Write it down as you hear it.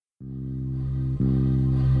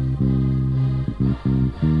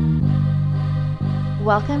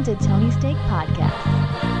Welcome to Tony Steak Podcast.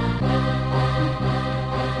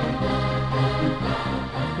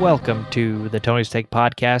 Welcome to the Tony Steak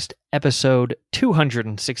Podcast, episode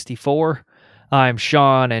 264. I'm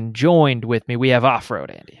Sean, and joined with me, we have Off-Road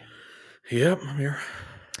Andy. Yep, I'm here.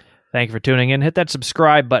 Thank you for tuning in. Hit that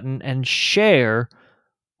subscribe button and share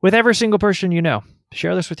with every single person you know.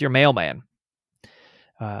 Share this with your mailman,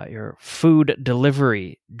 your food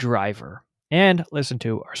delivery driver, and listen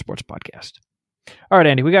to our sports podcast. All right,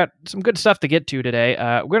 Andy, we got some good stuff to get to today.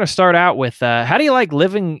 We're going to start out with how do you like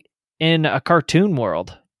living in a cartoon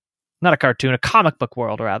world? Not a cartoon, a comic book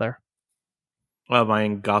world, rather. Well, am I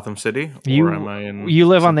in Gotham City? Or am I in... You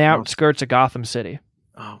live on the outskirts of Gotham City.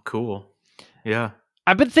 Oh, cool. Yeah.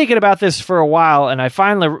 I've been thinking about this for a while, and I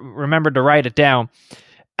finally remembered to write it down.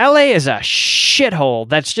 LA is a shithole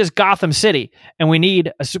that's just Gotham City, and we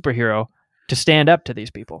need a superhero to stand up to these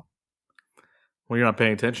people. Well, you're not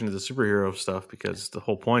paying attention to the superhero stuff because the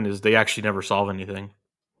whole point is they actually never solve anything.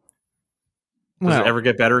 Does it ever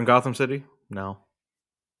get better in Gotham City? No.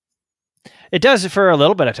 It does for a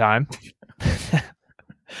little bit of time.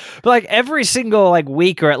 But like every single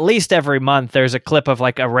week or at least every month, there's a clip of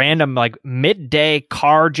a random midday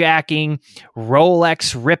carjacking,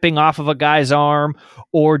 Rolex ripping off of a guy's arm,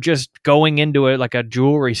 or just going into a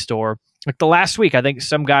jewelry store. Like the last week, I think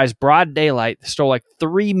some guy's broad daylight stole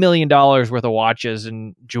 $3 million worth of watches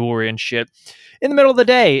and jewelry and shit in the middle of the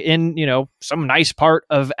day in, some nice part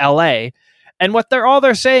of LA. And what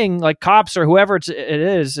they're saying, cops or whoever it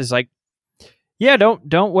is yeah,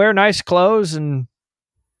 don't wear nice clothes and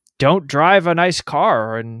don't drive a nice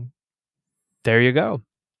car, and there you go.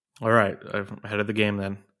 All right, I'm ahead of the game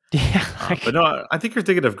then. Yeah, but no, I think you're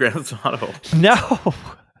thinking of Grand Theft Auto. No,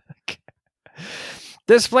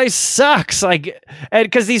 this place sucks. And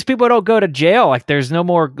because these people don't go to jail, there's no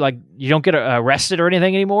more you don't get arrested or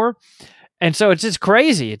anything anymore, and so it's just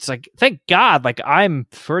crazy. It's thank God, I'm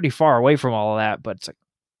pretty far away from all of that, but it's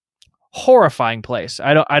horrifying place.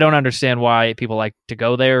 I don't understand why people like to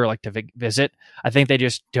go there or like to visit. I think they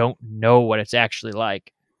just don't know what it's actually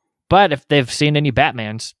like. But if they've seen any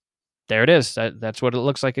Batmans, there it is. That's what it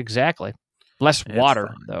looks like exactly. Less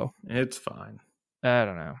water though. It's fine. I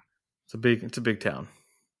don't know. It's a big town.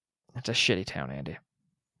 It's a shitty town, Andy.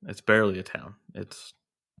 It's barely a town. It's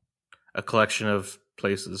a collection of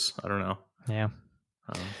places. I don't know. Yeah.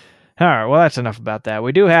 All right, well, that's enough about that.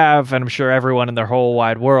 We do have, and I'm sure everyone in their whole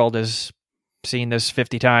wide world has seen this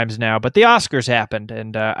 50 times now, but the Oscars happened,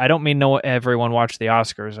 and I don't mean everyone watched the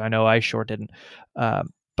Oscars. I know I sure didn't.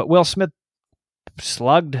 But Will Smith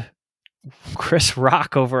slugged Chris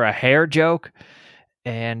Rock over a hair joke,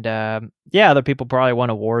 and other people probably won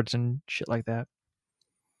awards and shit like that.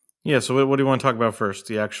 Yeah, so what do you want to talk about first?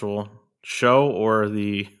 The actual show or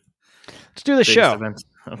the... Let's do the show. Event?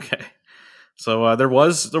 Okay. So there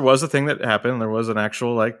was a thing that happened. There was an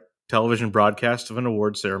actual television broadcast of an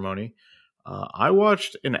award ceremony. I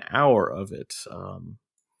watched an hour of it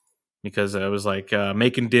because I was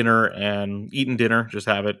making dinner and eating dinner, just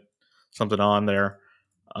have something on there,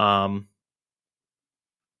 and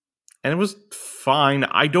it was fine.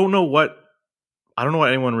 I don't know what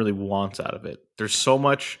anyone really wants out of it. There's so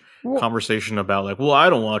much conversation about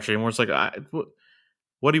I don't watch it anymore. It's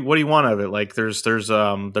What do you want out of it? There's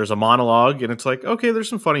a monologue, and it's okay, there's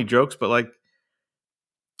some funny jokes, but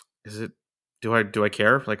is it? Do I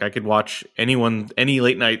care? I could watch any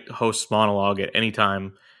late night host's monologue at any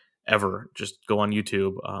time ever. Just go on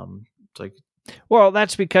YouTube. Well,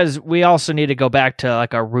 that's because we also need to go back to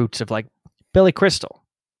our roots of Billy Crystal.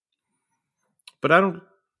 But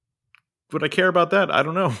would I care about that? I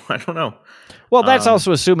don't know. I don't know. Well, that's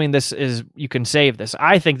also assuming you can save this.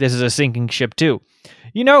 I think this is a sinking ship too.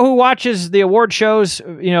 You know who watches the award shows,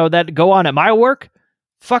 that go on at my work?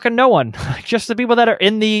 Fucking no one. Just the people that are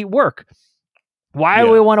in the work. Why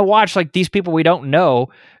do we want to watch these people we don't know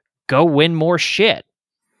go win more shit?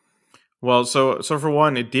 Well, so for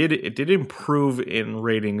one, it did improve in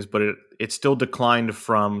ratings, but it still declined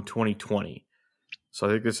from 2020. So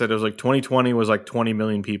I think they said it was 2020 was 20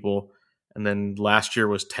 million people. And then last year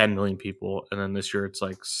was 10 million people. And then this year it's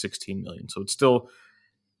 16 million. So it's still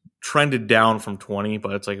trended down from 20,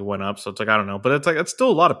 but it's it went up. So it's I don't know. But it's still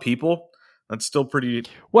a lot of people. That's still pretty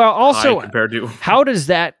well. Also, high compared to... How does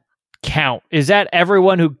that count? Is that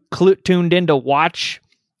everyone who tuned in to watch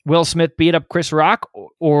Will Smith beat up Chris Rock?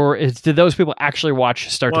 Or did those people actually watch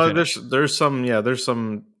start to finish? There's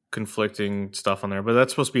some conflicting stuff on there. But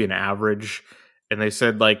that's supposed to be an average. And they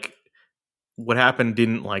said what happened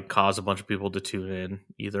didn't cause a bunch of people to tune in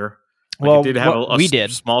either. It did have a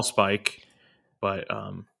small spike, but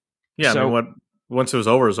So, once it was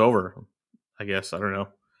over, I guess. I don't know.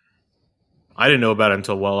 I didn't know about it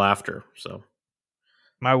until well after. So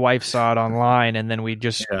My wife saw it online, and then we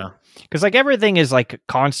just yeah. because like everything is like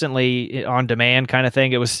constantly on demand kind of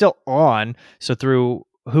thing. It was still on, so through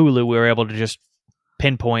Hulu we were able to just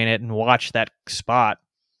pinpoint it and watch that spot.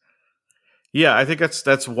 Yeah, I think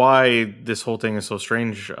that's why this whole thing is so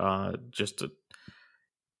strange.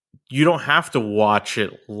 You don't have to watch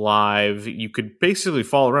it live. You could basically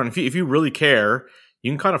follow around if you really care.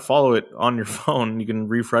 You can kind of follow it on your phone. You can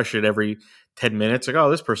refresh it every 10 minutes. Like,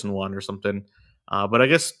 oh, this person won or something. But I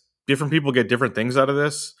guess different people get different things out of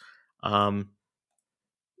this. I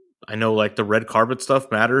know like the red carpet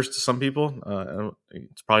stuff matters to some people.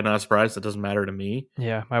 It's probably not a surprise. That doesn't matter to me.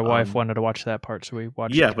 Yeah, my wife wanted to watch that part, so we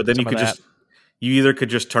watched. Yeah, but then you either could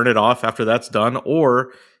just turn it off after that's done,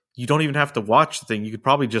 or you don't even have to watch the thing. You could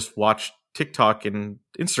probably just watch TikTok and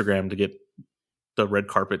Instagram to get the red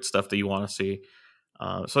carpet stuff that you want to see.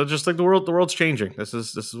 So just like the world's changing. This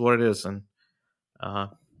is what it is, and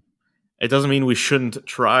it doesn't mean we shouldn't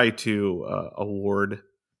try to award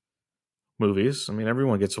movies. I mean,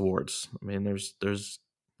 everyone gets awards. I mean, there's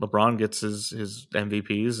LeBron gets his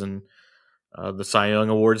MVPs, and the Cy Young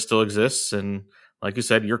Award still exists, and like you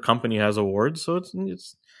said, your company has awards, so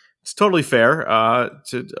it's totally fair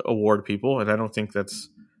to award people, and I don't think that's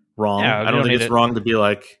wrong. Yeah, I don't think it's wrong to be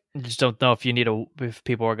like. I just don't know if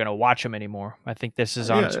people are going to watch them anymore. I think this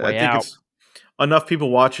is on its way out. Enough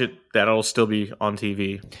people watch it that it'll still be on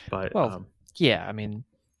TV. But yeah, I mean,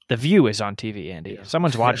 The View is on TV, Andy. Yeah.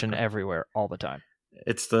 Someone's watching everywhere all the time.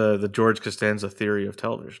 It's the George Costanza theory of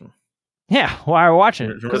television. Yeah, why are we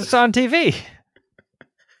watching it? Because it's on TV.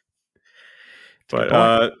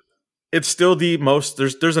 But it's still the most.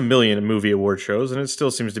 There's a million movie award shows, and it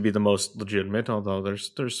still seems to be the most legitimate. Although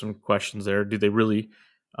there's some questions there. Do they really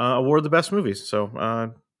award the best movies? So,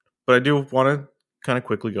 but I do want to kind of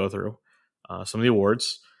quickly go through some of the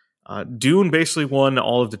awards. Dune basically won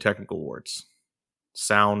all of the technical awards: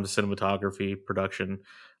 sound, cinematography, production.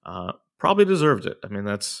 Probably deserved it. I mean,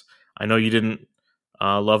 I know you didn't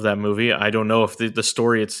love that movie. I don't know if the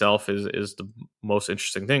story itself is the most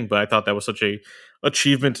interesting thing, but I thought that was such a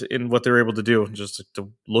achievement in what they were able to do. Just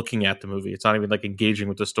looking at the movie, it's not even like engaging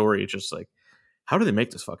with the story. It's just like, how do they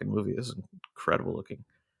make this fucking movie? This is incredible looking.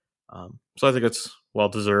 So I think it's well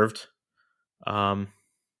deserved.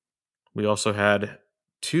 We also had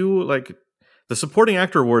two, like, the supporting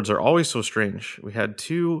actor awards are always so strange. We had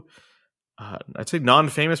two, I'd say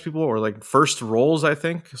non-famous people, or like first roles, I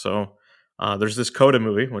think. So there's this Coda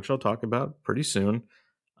movie, which I'll talk about pretty soon.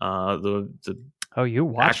 You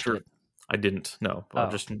watched it? I didn't. No, I'll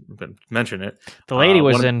just mention it. The lady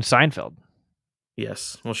was in Seinfeld.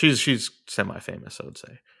 Yes. Well, she's semi-famous, I would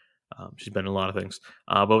say. She's been in a lot of things.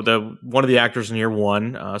 But one of the actors in here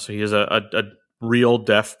won. So he is a real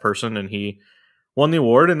deaf person, and he won the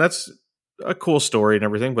award, and that's a cool story and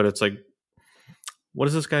everything. But it's like, what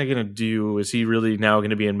is this guy going to do? Is he really now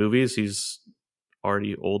going to be in movies? He's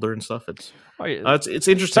already older and stuff. It's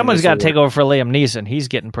interesting. Someone's got to take over for Liam Neeson. He's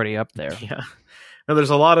getting pretty up there. Yeah. Now,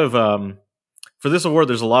 there's a lot of for this award.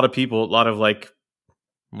 There's a lot of people, a lot of like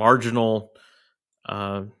marginal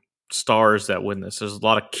stars that win this. There's a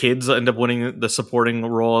lot of kids that end up winning the supporting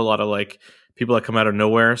role. A lot of like people that come out of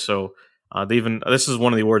nowhere. So this is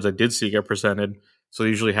one of the awards I did see get presented. So they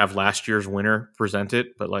usually have last year's winner present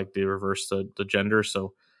it, but like they reverse the gender.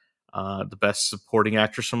 So the best supporting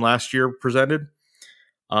actress from last year presented.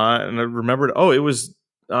 And I remembered, it was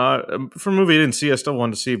for a movie I didn't see, I still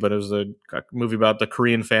wanted to see, but it was a movie about the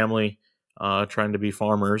Korean family trying to be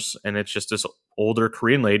farmers. And it's just this older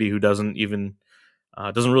Korean lady who doesn't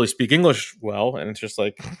really speak English well. And it's just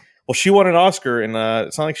like, well, she won an Oscar, and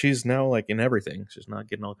it's not like she's now like in everything. She's not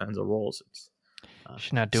getting all kinds of roles.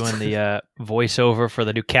 She's not doing the voiceover for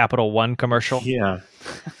the new Capital One commercial. Yeah.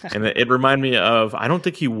 And it reminded me of, I don't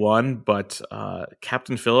think he won, but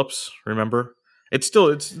Captain Phillips, remember? It's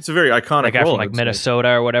a very iconic that guy role. From like Minnesota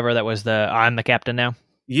or whatever, that was I'm the captain now.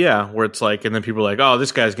 Yeah, where it's like, and then people are like, oh,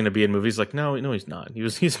 this guy's going to be in movies. Like, no, he's not.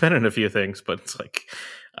 He's been in a few things, but it's like,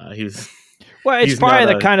 it's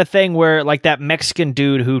probably the kind of thing where like that Mexican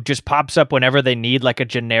dude who just pops up whenever they need like a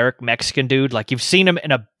generic Mexican dude. Like you've seen him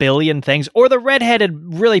in a billion things, or the redheaded,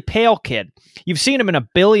 really pale kid. You've seen him in a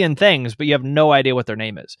billion things, but you have no idea what their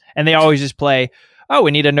name is. And they always just play, oh,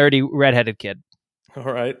 we need a nerdy redheaded kid. All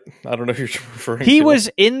right. I don't know if you're referring He to was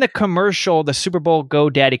in the commercial, the Super Bowl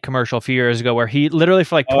GoDaddy commercial a few years ago, where he literally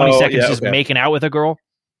for like 20 seconds is making out with a girl.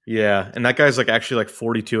 Yeah, and that guy's like actually like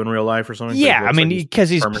 42 in real life or something. Yeah, I mean, because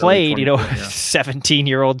he's played, a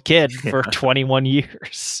 17-year-old kid for 21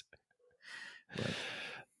 years. Right.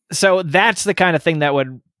 So that's the kind of thing that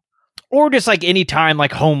would Or just like any time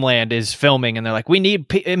like Homeland is filming and they're like, we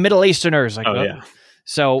need Middle Easterners. Like, yeah.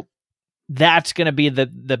 So that's going to be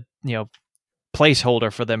the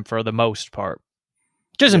placeholder for them for the most part.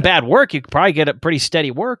 Which isn't bad work. You could probably get a pretty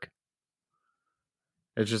steady work.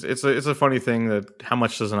 It's just it's a funny thing that how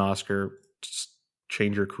much does an Oscar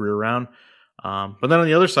change your career around? But then on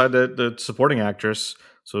the other side, the supporting actress,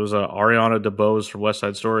 so it was Ariana DeBose from West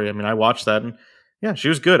Side Story. I mean, I watched that and yeah, she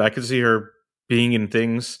was good. I could see her being in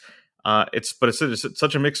things. It's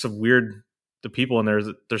such a mix of weird the people in there.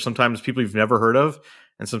 There's sometimes people you've never heard of,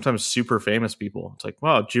 and sometimes super famous people. It's like,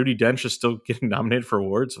 wow, Judi Dench is still getting nominated for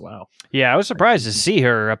awards. Wow. Yeah, I was surprised to see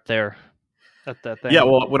her up there at that thing. Yeah,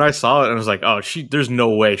 well, when I saw it, I was like, oh, there's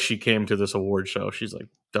no way she came to this award show. She's like,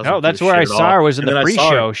 no, that's where I saw her was in the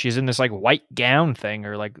pre-show. She's in this like white gown thing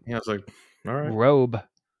or like it's like all right robe.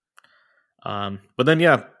 But then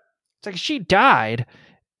it's like she died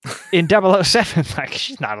in 007. Like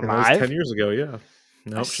she's not alive. That was 10 years ago. Yeah,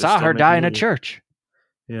 I saw her die in a church.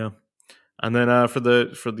 Yeah, and then for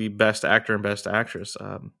the best actor and best actress,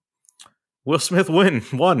 Will Smith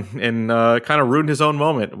won and kind of ruined his own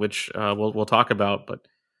moment, which we'll talk about. But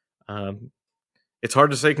it's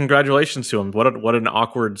hard to say congratulations to him. What an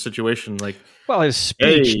awkward situation. Like, well, his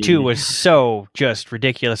speech too was so just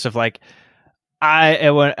ridiculous. Of like,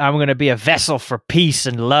 I'm going to be a vessel for peace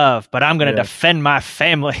and love, but I'm going to defend my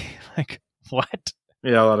family. Like, what?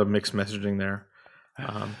 Yeah, a lot of mixed messaging there.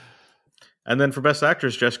 And then for best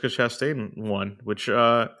actress, Jessica Chastain won, which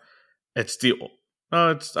I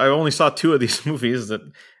only saw 2 of these movies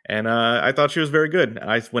and I thought she was very good.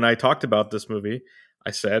 When I talked about this movie, I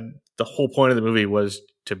said the whole point of the movie was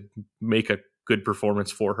to make a good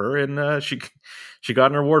performance for her, and she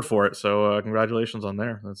got an award for it. So congratulations on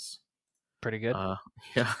there. That's pretty good.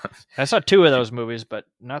 Yeah, I saw 2 of those movies, but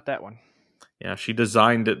not that one. Yeah, she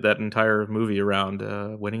designed that entire movie around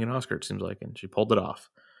winning an Oscar. It seems like, and she pulled it off.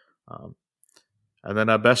 And then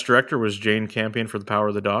best director was Jane Campion for The Power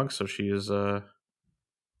of the Dog. So she is a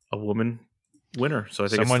woman winner. So I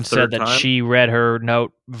think someone it's the third said that time. she read her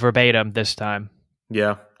note verbatim this time.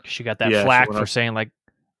 Yeah, she got that flack for saying like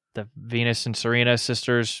the Venus and Serena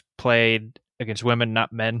sisters played against women,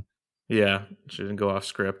 not men. Yeah, she didn't go off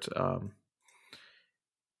script.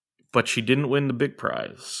 But she didn't win the big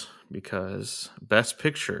prize because Best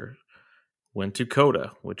Picture went to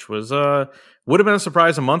Coda, which was would have been a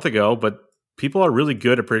surprise a month ago, but people are really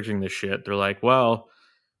good at predicting this shit. They're like, well,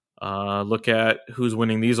 look at who's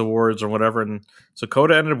winning these awards or whatever. And so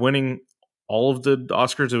Coda ended up winning all of the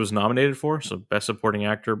Oscars it was nominated for. So Best Supporting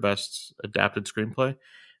Actor, Best Adapted Screenplay,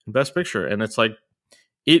 and Best Picture. And it's like,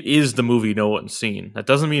 it is the movie no one's seen. That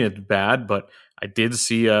doesn't mean it's bad, but I did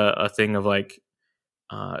see a thing of like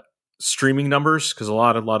streaming numbers, because a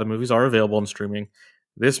lot of movies are available in streaming.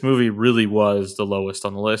 This movie really was the lowest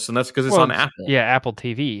on the list, and that's because it's on Apple. Yeah, Apple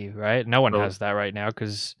TV, right? No one has that right now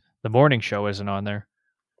because the morning show isn't on there.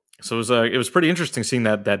 So it was pretty interesting seeing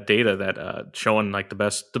that data that showing like the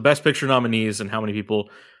best picture nominees and how many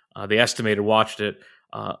people they estimated watched it.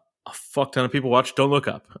 A fuck ton of people watched Don't Look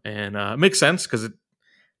Up, and it makes sense because it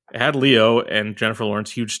had Leo and Jennifer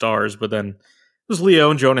Lawrence, huge stars, but then it was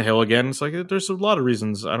Leo and Jonah Hill again. It's like there's a lot of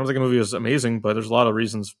reasons. I don't think the movie was amazing, but there's a lot of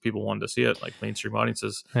reasons people wanted to see it, like mainstream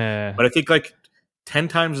audiences. But I think like 10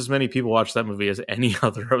 times as many people watched that movie as any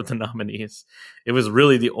other of the nominees. It was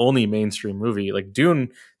really the only mainstream movie. Like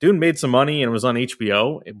Dune made some money and was on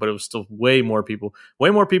HBO, but it was still way more people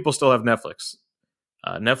still have Netflix.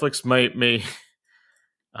 Netflix may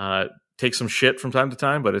take some shit from time to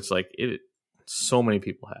time, but it's like so many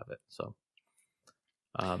people have it. So,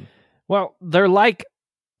 well, they're like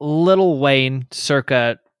Lil Wayne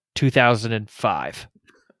circa 2005.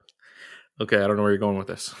 Okay, I don't know where you're going with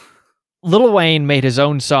this. Lil Wayne made his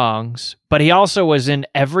own songs, but he also was in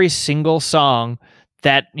every single song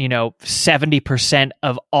that, 70%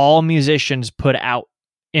 of all musicians put out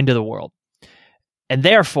into the world. And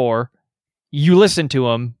therefore, you listen to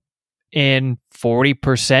him in 40%,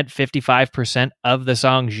 55% of the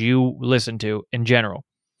songs you listen to in general.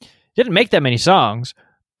 He didn't make that many songs,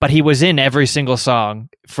 but he was in every single song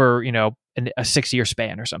for, a 6-year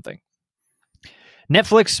span or something.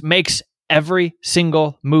 Netflix makes every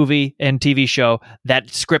single movie and TV show that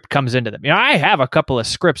script comes into them. I have a couple of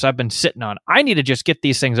scripts I've been sitting on. I need to just get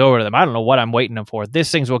these things over to them. I don't know what I'm waiting for. These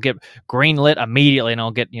things will get greenlit immediately, and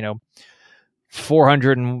I'll get,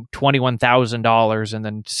 $421,000 and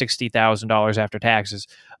then $60,000 after taxes.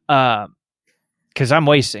 Because I'm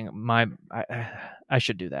wasting I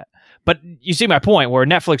should do that. But you see my point where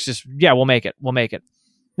Netflix just, we'll make it.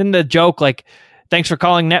 Then the joke, like, thanks for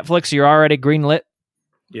calling Netflix. You're already greenlit.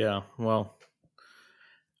 Yeah, well,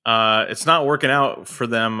 It's not working out for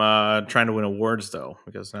them trying to win awards though,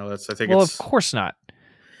 because now that's Well, of course not.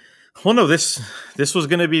 Well, no, this was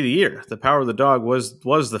going to be the year. The Power of the Dog was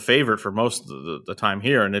the favorite for most of the time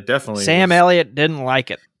here, and it definitely Sam Elliott didn't like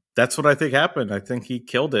it. That's what I think happened. I think he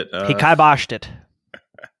killed it. He kiboshed it.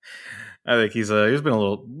 I think he's been a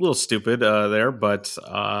little stupid there, but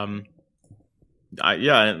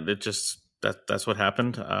it just that's what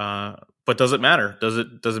happened. But does it matter? Does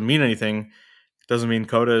it mean anything? Doesn't mean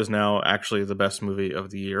Coda is now actually the best movie of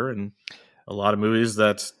the year, and a lot of movies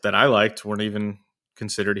that I liked weren't even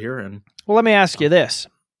considered here. And well, let me ask you this: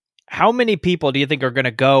 how many people do you think are going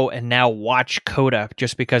to go and now watch Coda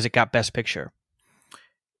just because it got Best Picture?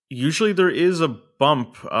 Usually there is a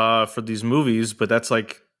bump for these movies, but that's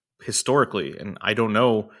like historically, and I don't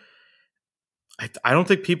know. I don't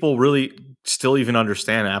think people really still even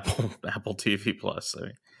understand Apple TV Plus.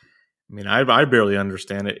 I barely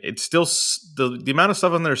understand it. It's still the amount of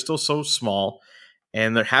stuff on there is still so small,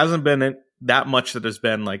 and there hasn't been that much that has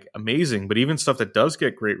been like amazing. But even stuff that does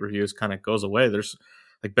get great reviews kind of goes away. There's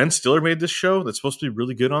like Ben Stiller made this show that's supposed to be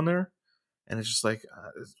really good on there, and it's just like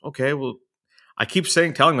okay, well, I keep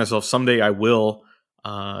telling myself someday I will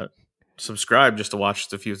subscribe just to watch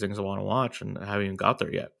the few things I want to watch, and I haven't even got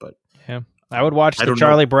there yet. But yeah, I would watch the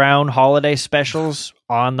Charlie Brown holiday specials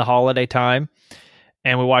on the holiday time.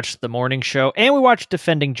 And we watched The Morning Show, and we watched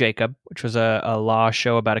Defending Jacob, which was a law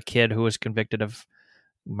show about a kid who was convicted of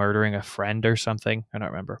murdering a friend or something. I don't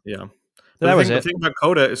remember. Yeah. So that was it. The thing about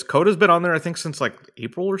Coda is Coda's been on there, I think, since like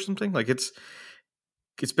April or something. Like it's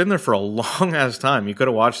been there for a long ass time. You could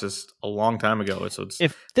have watched this a long time ago. So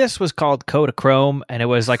if this was called Kodachrome and it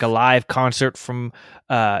was like a live concert from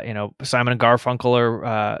Simon and Garfunkel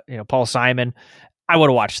or Paul Simon, I would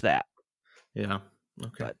have watched that. Yeah.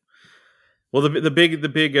 Okay. Well, the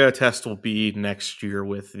big test will be next year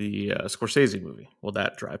with the Scorsese movie. Will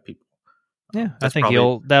that drive people? Yeah, I think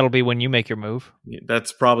that'll be when you make your move.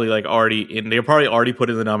 That's probably like already in. They probably already put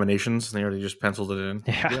in the nominations. And they already just penciled it in.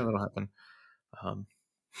 Yeah, that'll happen.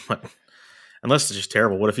 But unless it's just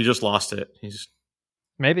terrible. What if he just lost it? He's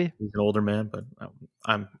an older man, but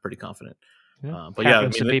I'm pretty confident. Yeah. But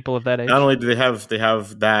happens to people of that age. Not only do they have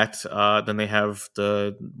that, then they have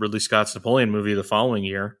the Ridley Scott's Napoleon movie the following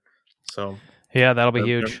year. So yeah, that'll be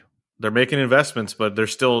huge. They're making investments, but their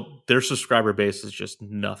subscriber base is just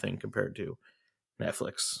nothing compared to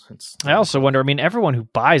Netflix. I also wonder. I mean, everyone who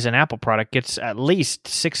buys an Apple product gets at least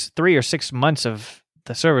 3 or 6 months of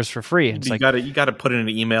the service for free. It's you got to put in an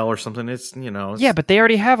email or something. Yeah, but they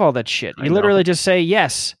already have all that shit. You literally just say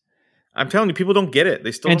yes. I'm telling you, people don't get it.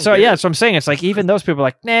 They still. And so that's what I'm saying. It's like even those people are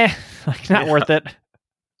like, nah, like not worth it.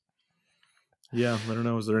 Yeah, I don't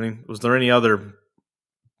know. Was there any other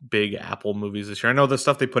big Apple movies this year? I know the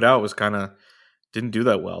stuff they put out was didn't do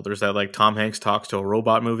that well. There's that like Tom Hanks talks to a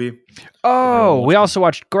robot movie. Oh, we also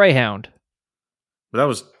watched Greyhound. But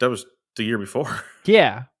that was the year before.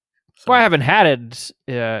 Yeah. So, well, I haven't had it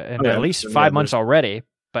in at least 5 months already.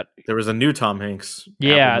 But there was a new Tom Hanks.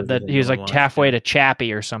 Yeah, that he was like halfway to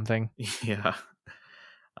Chappie or something. Yeah.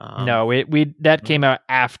 No, we that came out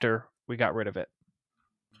after we got rid of it.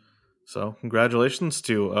 So congratulations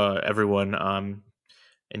to everyone.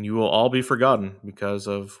 And you will all be forgotten because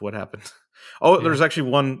of what happened. Oh, yeah. There's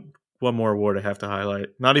actually one more award I have to highlight.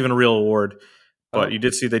 Not even a real award, but you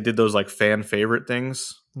did see they did those like fan favorite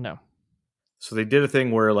things. No. So they did a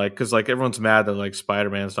thing where like, because like everyone's mad that like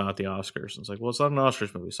Spider-Man's not at the Oscars. It's like, well, it's not an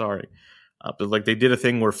Oscars movie. Sorry. But like they did a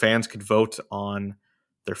thing where fans could vote on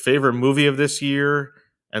their favorite movie of this year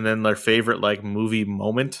and then their favorite like movie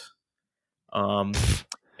moment. And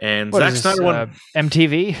Zack Snyder won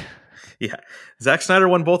MTV. Yeah, Zack Snyder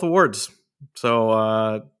won both awards.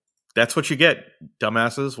 So that's what you get,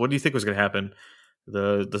 dumbasses. What do you think was going to happen?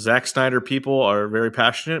 The Zack Snyder people are very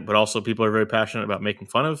passionate, but also people are very passionate about making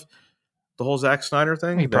fun of the whole Zack Snyder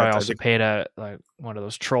thing. He probably also paid one of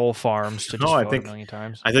those troll farms to just vote a million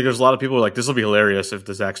times. I think there's a lot of people who are like, this will be hilarious if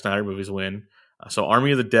the Zack Snyder movies win. So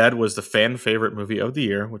Army of the Dead was the fan favorite movie of the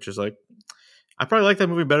year, which is like, I probably like that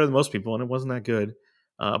movie better than most people, and it wasn't that good.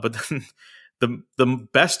 But then the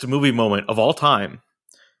best movie moment of all time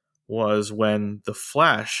was when the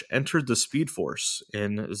Flash entered the Speed Force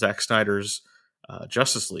in Zack Snyder's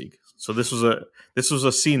Justice League. So this was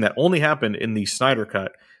a scene that only happened in the Snyder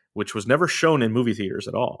Cut, which was never shown in movie theaters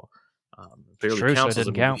at all. Barely counts as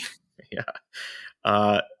a movie. Count.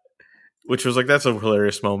 Yeah. Which was like, that's a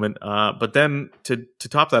hilarious moment. But then to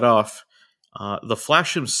top that off, the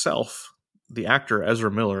Flash himself, the actor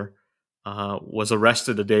Ezra Miller, was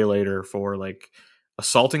arrested a day later for like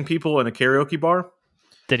assaulting people in a karaoke bar.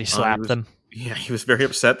 Did he slap them? Yeah, he was very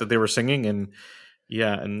upset that they were singing, and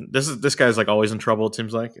Yeah, and this guy's like always in trouble. It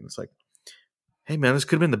seems like, and it's like, hey man, this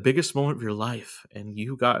could have been the biggest moment of your life, and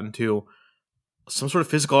you got into some sort of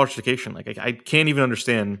physical altercation. Like I can't even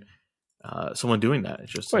understand someone doing that.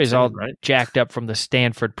 It's just Well, he's insane, all right? jacked up from the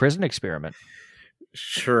Stanford prison experiment.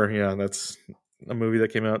 Sure, yeah, that's a movie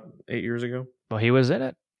that came out 8 years ago. Well, he was in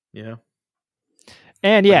it. Yeah,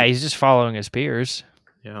 And yeah, he's just following his peers.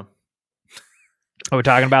 yeah, Are we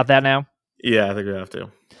talking about that now? yeah. I think we have to.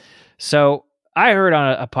 So I heard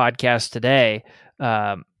on a podcast today,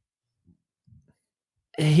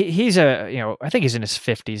 he's I think he's in his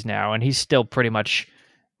 50s now, and he's still pretty much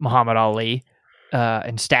Muhammad Ali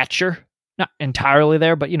in stature. Not entirely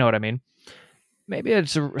there, but you know what I mean. Maybe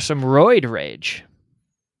it's some roid rage.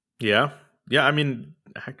 Yeah, yeah. I mean,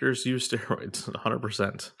 actors use steroids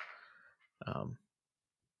 100%.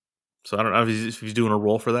 So I don't know if he's doing a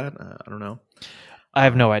role for that. I don't know. I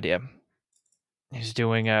have no idea. He's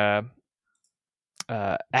doing After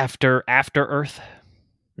Earth.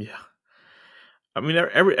 Yeah. I mean,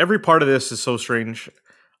 every part of this is so strange.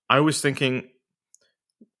 I was thinking,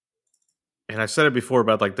 and I said it before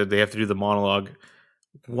about like that they have to do the monologue.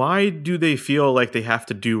 Why do they feel like they have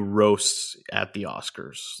to do roasts at the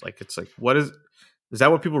Oscars? Like, it's like, is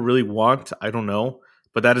that what people really want? I don't know.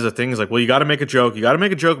 But that is a thing. Is like, well, you got to make a joke. You got to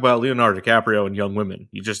make a joke about Leonardo DiCaprio and young women.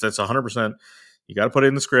 That's 100%. You got to put it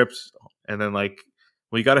in the script. And then like,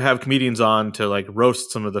 well, you got to have comedians on to like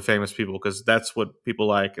roast some of the famous people because that's what people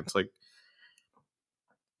like. It's like,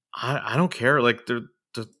 I don't care. Like,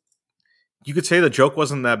 you could say the joke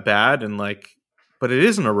wasn't that bad, and like, but it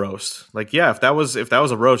isn't a roast. Like, yeah, if that was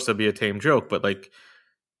a roast, that'd be a tame joke. But like,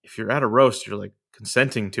 if you're at a roast, you're like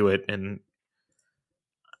consenting to it, and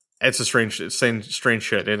it's strange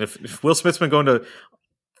shit. And if Will Smith's been going to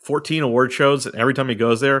 14 award shows, and every time he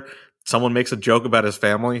goes there, someone makes a joke about his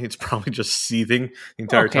family, he's probably just seething the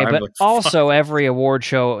entire time. But like, also every award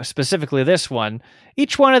show, specifically this one,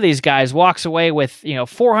 each one of these guys walks away with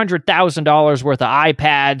 $400,000 worth of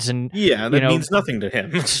iPads and that means nothing to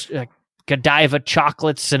him. Godiva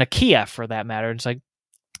chocolates and a Kia, for that matter. It's like,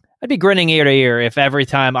 I'd be grinning ear to ear if every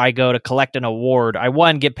time I go to collect an award, I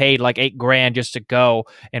get paid like $8,000 just to go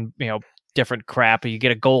and different crap. You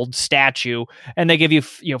get a gold statue, and they give you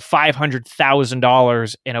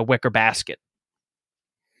 $500,000 in a wicker basket.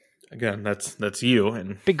 Again, that's you,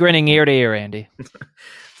 and be grinning ear to ear, Andy.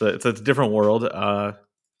 It's a different world.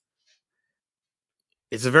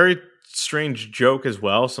 It's a very strange joke as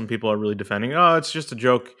well. Some people are really defending, oh, it's just a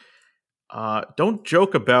joke. Don't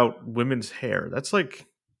joke about women's hair. That's like,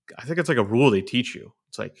 I think it's like a rule they teach you.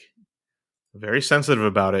 It's like very sensitive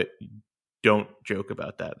about it. Don't joke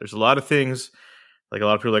about that. There's a lot of things, like a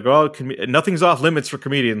lot of people are like, oh, nothing's off limits for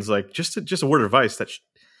comedians. Like just a word of advice that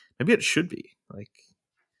maybe it should be like.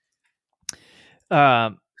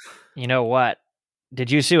 You know what? Did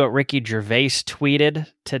you see what Ricky Gervais tweeted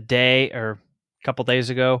today or a couple days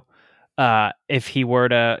ago? If he were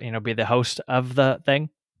to, be the host of the thing?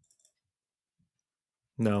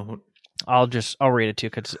 No. I'll read it to you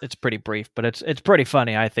because it's pretty brief, but it's pretty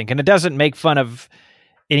funny, I think. And it doesn't make fun of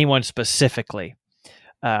anyone specifically.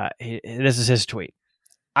 This is his tweet.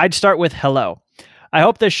 I'd start with hello. I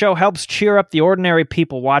hope this show helps cheer up the ordinary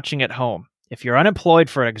people watching at home. If you're unemployed,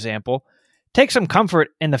 for example, take some comfort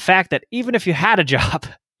in the fact that even if you had a job,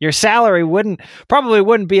 your salary probably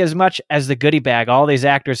wouldn't be as much as the goodie bag all these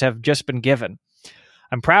actors have just been given.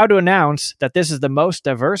 I'm proud to announce that this is the most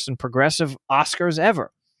diverse and progressive Oscars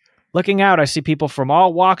ever. Looking out, I see people from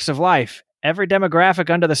all walks of life, every demographic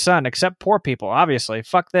under the sun, except poor people, obviously.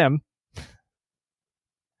 Fuck them.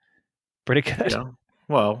 Pretty good. Yeah.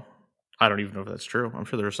 Well, I don't even know if that's true. I'm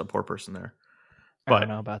sure there's a poor person there. But I don't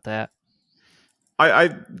know about that.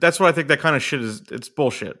 I that's what I think that kind of shit is. It's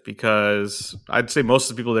bullshit because I'd say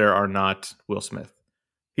most of the people there are not Will Smith.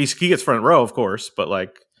 He gets front row, of course, but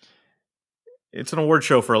like it's an award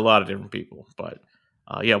show for a lot of different people. But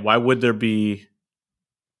yeah, why would there be?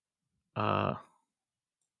 What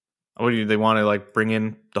do they want to like bring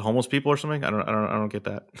in the homeless people or something? I don't get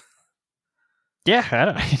that. Yeah, I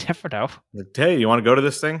don't. You never know. Like, hey, you want to go to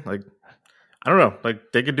this thing? Like, I don't know.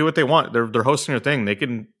 Like they could do what they want. They're hosting their thing. They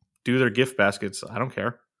can do their gift baskets. I don't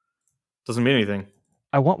care. Doesn't mean anything.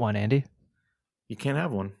 I want one, Andy. You can't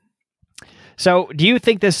have one. So, do you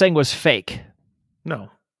think this thing was fake?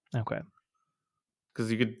 No. Okay.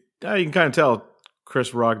 Because you can kind of tell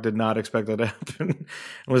Chris Rock did not expect that to happen.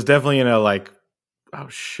 It was definitely in a like, oh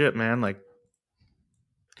shit, man. Like,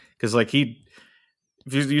 because like if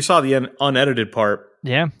you saw the unedited part,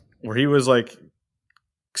 yeah, where he was like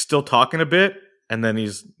still talking a bit, and then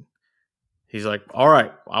he's like, all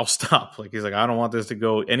right, I'll stop. Like he's like, I don't want this to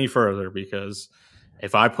go any further because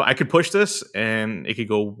if I could push this and it could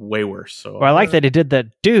go way worse. So Well, I like that he did that,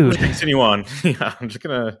 dude. Continue on. Yeah, I'm just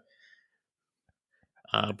gonna.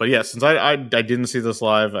 But yeah, since I didn't see this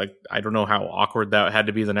live, I don't know how awkward that had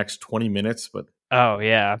to be the next 20 minutes, but Oh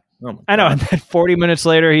yeah, oh my I know. God. And then 40 minutes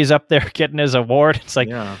later, he's up there getting his award. It's like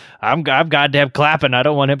Yeah. I'm goddamn clapping. I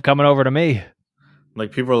don't want him coming over to me.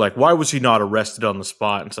 Like people are like, why was he not arrested on the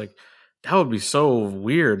spot? And it's like that would be so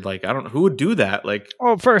weird. Like I don't who would do that. Like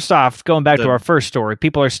Well, first off, going back to The- our first story,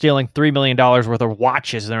 people are stealing $3 million worth of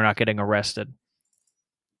watches. And they're not getting arrested.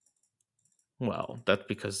 well, that's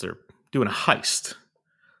because they're doing a heist.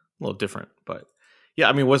 A little different, but yeah,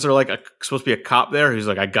 I mean, was there like supposed to be a cop there who's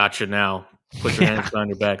like, I got you now. Put your hands behind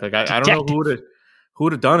your back. Like I don't know who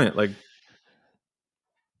would have done it. Like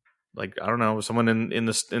I don't know, someone in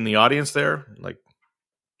the audience there, like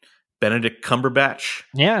Benedict Cumberbatch.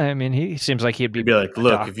 Yeah, I mean, he seems like he'd He'd be like,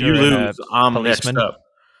 look, if you doctor and a lose, I'm policeman. next up.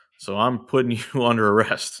 So I'm putting you under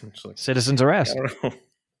arrest. It's like, Citizen's I arrest. don't know.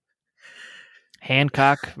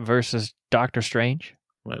 Hancock versus Doctor Strange.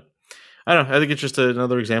 But I don't know. I think it's just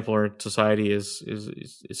another example where society is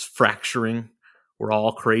fracturing. We're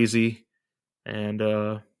all crazy. And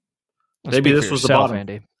maybe Speak this for was the yourself, bottom.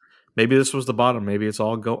 Andy. Maybe this was the bottom. Maybe it's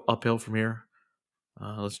all go uphill from here.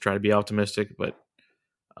 Let's try to be optimistic, but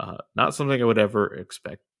not something I would ever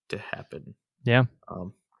expect to happen. Yeah.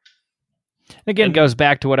 Um, Again, and- goes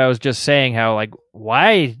back to what I was just saying. How like,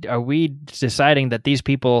 why are we deciding that these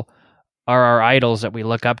people are our idols that we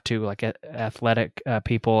look up to, like athletic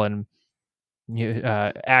people and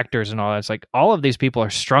actors and all that? It's like all of these people are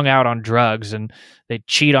strung out on drugs and they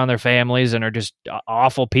cheat on their families and are just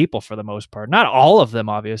awful people for the most part. Not all of them,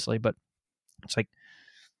 obviously, but it's like,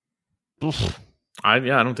 oof. I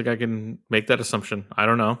don't think I can make that assumption. I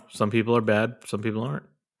don't know. Some people are bad. Some people aren't.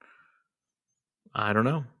 I don't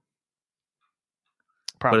know.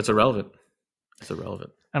 Probably. But it's irrelevant. It's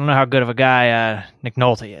irrelevant. I don't know how good of a guy Nick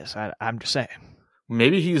Nolte is. I'm just saying.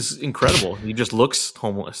 Maybe he's incredible. He just looks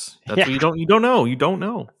homeless. That's Yeah. what you don't know. You don't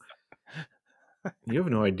know. You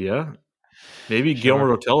have no idea. Maybe Sure.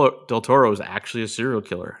 Guillermo del Toro is actually a serial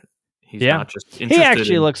killer. He's Yeah. not just interested. He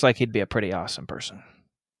actually in, looks like he'd be a pretty awesome person.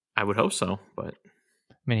 I would hope so, but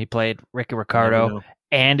I mean, he played Ricky I never Ricardo, know.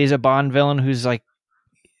 and he's a Bond villain who's like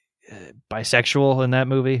bisexual in that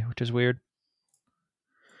movie, which is weird.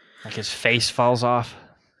 Like his face falls off.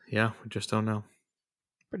 Yeah, we just don't know.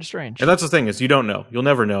 Pretty strange. And that's the thing is you don't know. You'll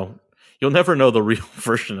never know. You'll never know the real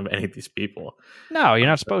version of any of these people. No, you're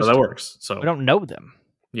not So supposed that to. works. So We don't know them.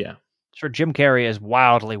 yeah. Sure, Jim Carrey is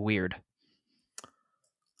wildly weird.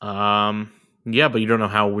 Yeah, but you don't know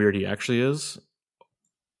how weird he actually is.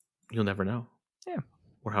 You'll never know. Yeah.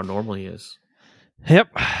 Or how normal he is. Yep.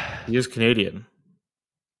 He is Canadian.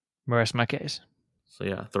 Rest my case. So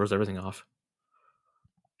yeah, throws everything off.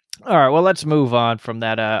 All right, well, let's move on from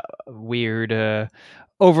that weird,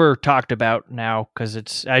 over talked about now because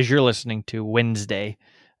it's, as you're listening to, Wednesday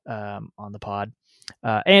on the pod.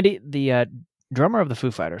 Andy, the drummer of the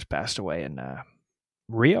Foo Fighters, passed away in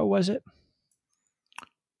Rio, was it?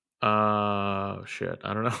 Shit.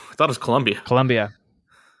 I don't know. I thought it was Colombia. Colombia.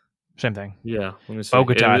 Same thing. Yeah. Let me see.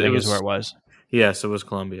 Bogota, I think, was is where it was. Yes, it was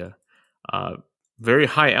Colombia. Very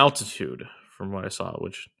high altitude from what I saw,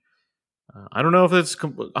 which I don't know if it's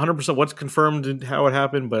 100% what's confirmed and how it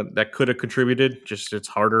happened, but that could have contributed. Just it's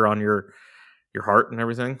harder on your heart and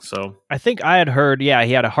everything. So I think I had heard, yeah,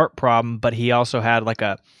 he had a heart problem, but he also had like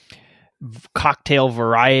a cocktail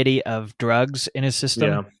variety of drugs in his system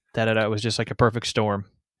Yeah. that it was just like a perfect storm.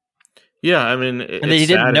 yeah, I mean, And then he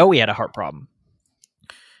didn't know he had a heart problem.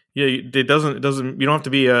 Yeah, it doesn't. You don't have to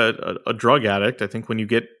be a drug addict. I think when you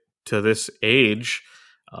get to this age,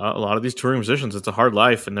 a lot of these touring musicians, it's a hard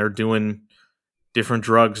life, and they're doing different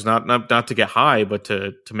drugs, not to get high, but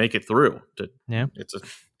to make it through. Yeah. It's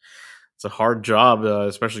a hard job,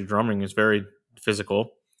 especially drumming is very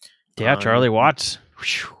physical. Yeah, Charlie Watts.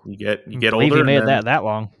 Whew. You get Believe older. he and made then- that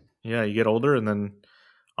long. Yeah, you get older, and then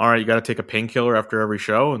all right, you got to take a painkiller after every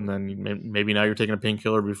show, and then maybe now you're taking a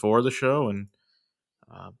painkiller before the show, and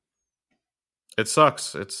it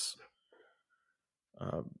sucks. It's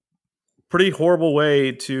a pretty horrible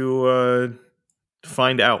way to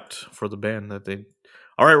find out for the band that they,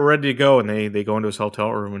 all right, we're ready to go, and they go into his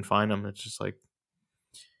hotel room and find him. It's just like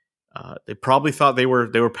they probably thought they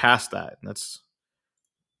were past that, and that's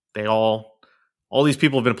all these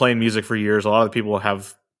people have been playing music for years. A lot of the people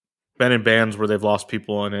have been in bands where they've lost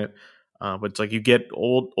people in it, but it's like you get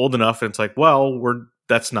old enough, and it's like, well,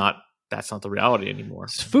 that's not the reality anymore.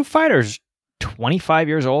 Is Foo Fighters 25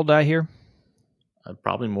 years old, I hear?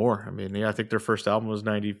 Probably more. I mean, yeah, I think their first album was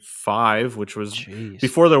 95, which was Jeez.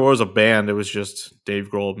 before there was a band. It was just Dave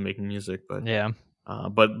Grohl making music. But Yeah.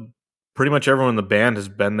 But pretty much everyone in the band has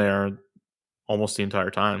been there almost the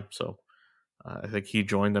entire time. So I think he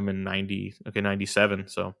joined them in 97.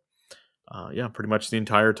 So yeah, pretty much the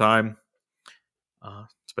entire time.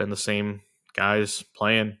 It's been the same guys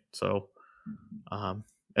playing. So, and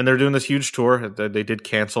they're doing this huge tour. They did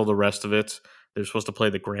cancel the rest of it. They're supposed to play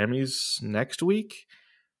the Grammys next week.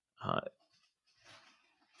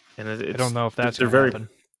 And I don't know if that's going to happen.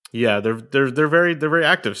 Yeah, they're very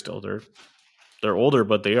active still. They're older,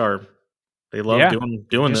 but they love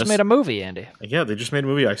doing this. Just made a movie, Andy. Yeah, they just made a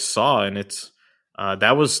movie I saw, and it's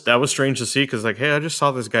that was strange to see because like, hey, I just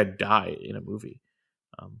saw this guy die in a movie,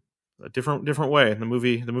 a different way. And the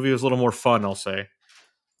movie was a little more fun, I'll say,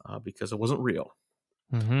 because it wasn't real.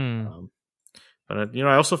 Mm-hmm. But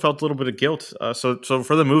I also felt a little bit of guilt. So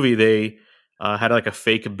for the movie, they had like a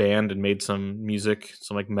fake band and made some music,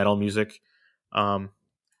 some like metal music, and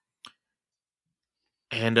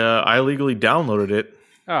I illegally downloaded it.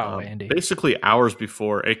 Oh, Andy! Basically, hours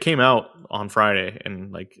before it came out on Friday,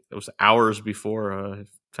 and like it was hours before I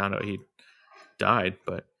found out he died.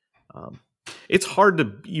 But it's hard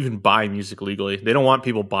to even buy music legally. They don't want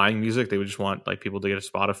people buying music; they would just want like people to get a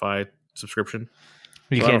Spotify subscription.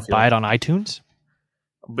 You can't buy it on iTunes,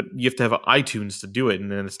 but you have to have iTunes to do it,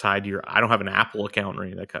 and then it's tied to your. I don't have an Apple account or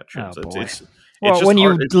any of that kind of shit. Oh, So it's well, when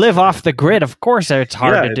you live off the grid, of course, it's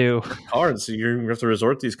hard to do. It's hard, so you have to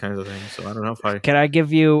resort to these kinds of things. So I don't know if I can I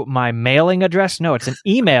give you my mailing address? No, it's an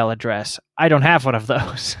email address. I don't have one of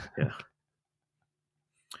those. Yeah,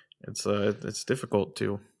 it's difficult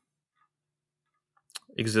to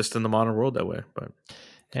exist in the modern world that way, but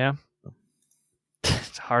yeah,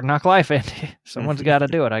 it's a hard knock life, Andy. Someone's got to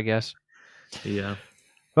do it, I guess. Yeah.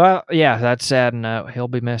 Well, yeah, that's sad, and he'll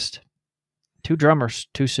be missed. 2 drummers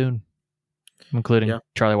too soon. Including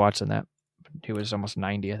Charlie Watson. That he was almost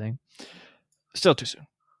 90, I think. Still too soon.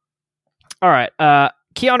 All right.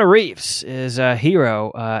 Keanu Reeves is a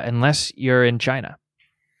hero unless you're in China.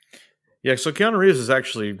 Yeah, so Keanu Reeves has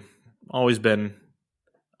actually always been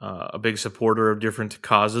a big supporter of different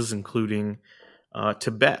causes, including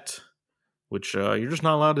Tibet, which you're just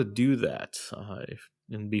not allowed to do that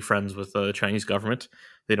and be friends with the Chinese government.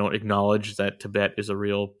 They don't acknowledge that Tibet is a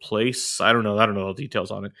real place. I don't know all the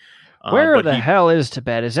details on it. Where the hell is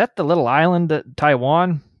Tibet? Is that the little island at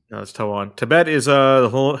Taiwan? No, it's Taiwan. Tibet is the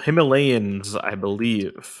whole Himalayas, I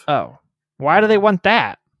believe. Oh. Why do they want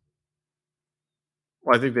that?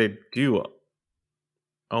 Well, I think they do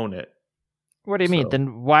own it. What do you mean?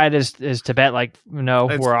 Then why is Tibet like,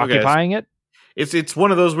 we're occupying it? It's one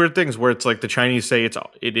of those weird things where it's like the Chinese say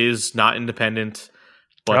it is not independent.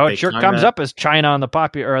 But it sure comes up as China on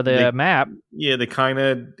the map. Yeah, it kind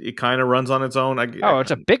of runs on its own.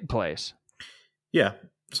 It's a big place. Yeah,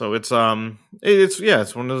 so it's one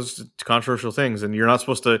of those controversial things, and you're not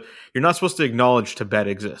supposed to acknowledge Tibet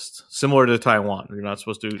exists. Similar to Taiwan, you're not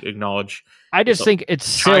supposed to acknowledge. I just think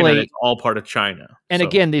it's China, silly. It's all part of China. And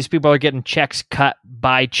again, these people are getting checks cut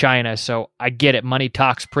by China, so I get it. Money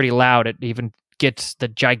talks pretty loud. It even gets the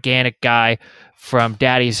gigantic guy from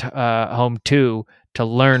Daddy's Home 2 to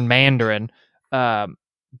learn Mandarin,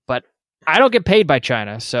 but I don't get paid by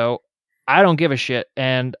China, so I don't give a shit.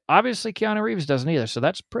 And obviously Keanu Reeves doesn't either, so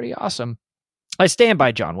that's pretty awesome. I stand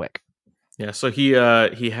by John Wick. Yeah, so he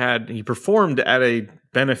performed at a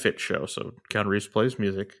benefit show. So Keanu Reeves plays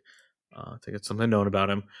music. I think it's something known about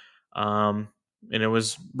him. And it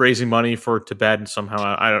was raising money for Tibet, and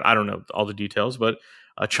somehow I don't know all the details, but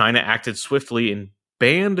China acted swiftly and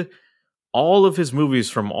banned all of his movies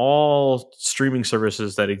from all streaming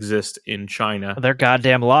services that exist in China. Their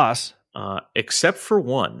goddamn loss. Except for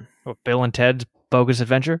one. Bill and Ted's Bogus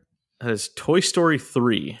Adventure? That is Toy Story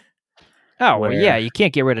 3. Oh, well, yeah, you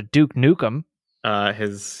can't get rid of Duke Nukem.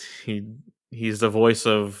 He's the voice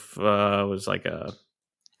of,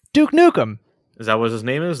 Duke Nukem. Is that what his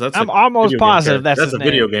name is? I'm almost positive that's his name. That's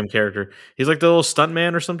a video game character. He's like the little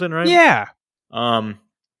stuntman or something, right? Yeah.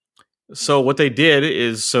 So what they did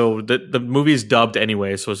is, the movie's dubbed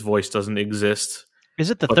anyway, so his voice doesn't exist. Is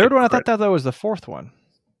it the third one? I thought that was the fourth one.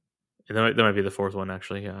 That might be the fourth one,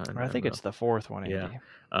 actually. Yeah, I think it's the fourth one. Andy.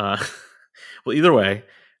 Yeah. Well, either way,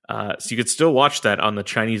 so you could still watch that on the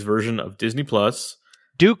Chinese version of Disney Plus.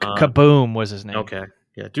 Duke Kaboom was his name. Okay.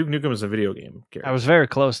 Yeah, Duke Nukem is a video game character. I was very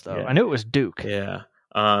close, though. Yeah. I knew it was Duke. Yeah.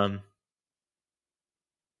 But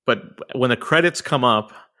when the credits come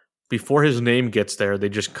up, before his name gets there, they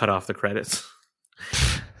just cut off the credits.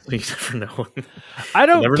 You never know. I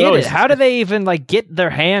don't get it. How do they even get their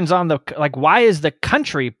hands on the why is the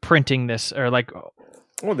country printing this or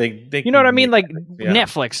Well, they you know what I mean?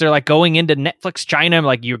 Netflix. They're going into Netflix China.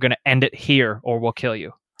 You're going to end it here or we'll kill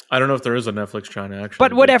you. I don't know if there is a Netflix China actually.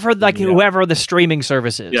 But whatever, like Yeah. whoever the streaming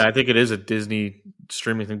service is. Yeah, I think it is a Disney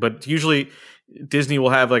streaming thing. But usually Disney will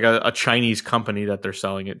have like a Chinese company that they're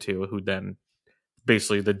selling it to, who then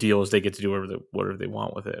basically the deal is they get to do whatever they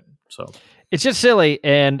want with it. So It's just silly,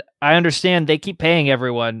 and I understand they keep paying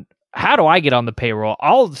everyone. How do I get on the payroll?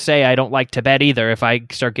 I'll say I don't like Tibet either if I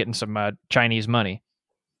start getting some Chinese money.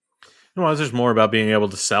 no, it's just more about being able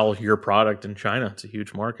to sell your product in China. It's a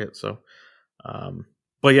huge market. So,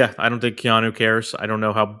 but yeah, I don't think Keanu cares. I don't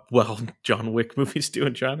know how well John Wick movies do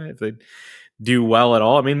in China, if they do well at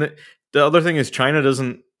all. I mean, the other thing is China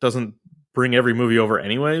doesn't bring every movie over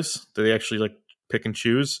anyways. They actually like pick and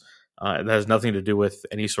choose. It has nothing to do with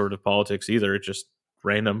any sort of politics either. It's just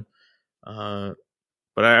random.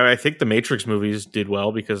 But I think the Matrix movies did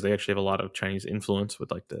well because they actually have a lot of Chinese influence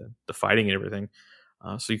with like the fighting and everything.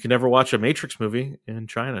 So you can never watch a Matrix movie in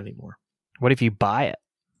China anymore. What if you buy it?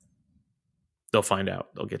 They'll find out.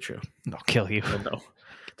 They'll get you. They'll kill you. They'll know.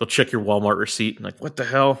 They'll check your Walmart receipt and like, what the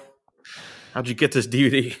hell? How'd you get this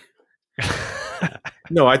DVD?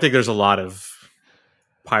 No, I think there's a lot of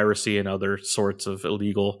piracy and other sorts of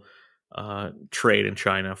illegal trade in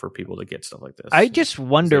China for people to get stuff like this. I just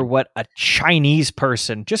wonder what a Chinese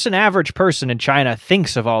person, just an average person in China,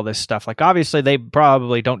 thinks of all this stuff. Like, obviously, they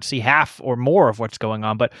probably don't see half or more of what's going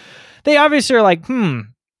on, but they obviously are like,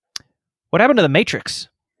 what happened to the Matrix?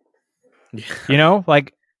 Yeah. You know,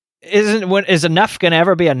 like, is enough going to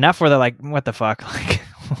ever be enough where they're like, what the fuck? Like,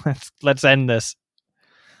 let's end this.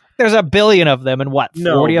 There's a billion of them, and what,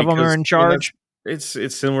 40 of them are in charge?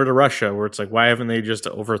 It's similar to Russia, where it's like, why haven't they just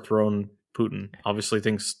overthrown Putin? Obviously,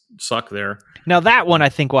 things suck there. Now, that one I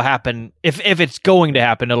think will happen. If it's going to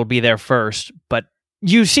happen, it'll be there first. But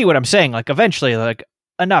you see what I'm saying? Like, eventually, like,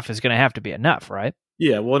 enough is going to have to be enough, right?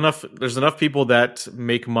 Yeah, well, there's enough people that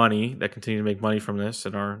make money, that continue to make money from this,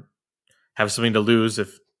 and have something to lose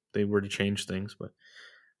if they were to change things. But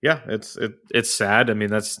yeah, it's sad. I mean,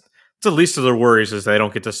 that's the least of their worries is they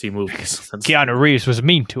don't get to see movies. Keanu Reeves was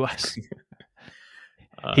mean to us.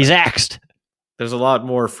 He's axed. There's a lot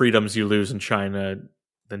more freedoms you lose in China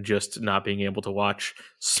than just not being able to watch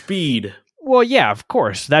Speed. Well, yeah, of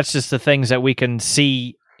course. That's just the things that we can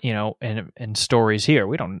see, you know, in stories here.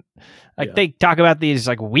 We don't They talk about these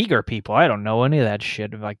like Uyghur people. I don't know any of that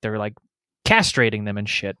shit. Like they're like castrating them and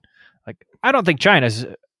shit. Like I don't think China's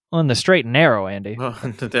on the straight and narrow, Andy. Well,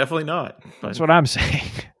 definitely not. That's what I'm saying.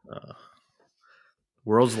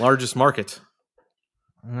 World's largest market.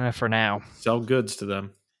 For now. Sell goods to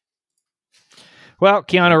them. Well,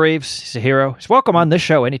 Keanu Reeves, he's a hero. He's welcome on this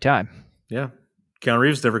show anytime. Yeah. Keanu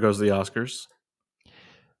Reeves never goes to the Oscars.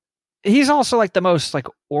 He's also like the most like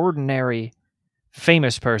ordinary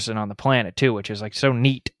famous person on the planet too, which is like so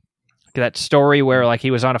neat. That story where like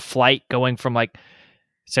he was on a flight going from like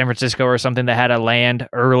San Francisco or something that had to land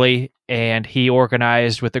early, and he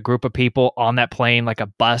organized with a group of people on that plane like a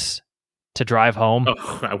bus to drive home.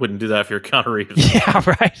 Oh, I wouldn't do that if you're Keanu Reeves. Yeah,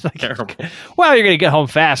 right. Like, terrible. Well, you're gonna get home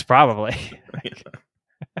fast, probably.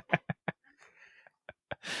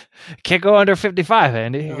 Can't go under 55,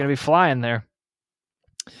 Andy. You're gonna be flying there.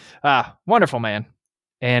 Wonderful, man.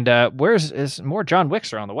 And is more John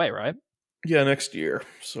Wicks are on the way, right? Yeah, next year.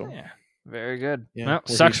 So yeah, very good. Yeah, well,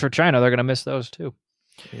 sucks for China. They're gonna miss those too.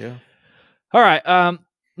 Yeah. All right.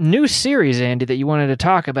 New series, Andy, that you wanted to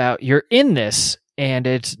talk about. You're in this, and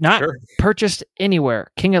it's not purchased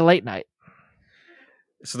anywhere. King of Late Night.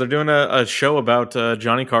 So they're doing a show about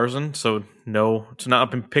Johnny Carson. So no, it's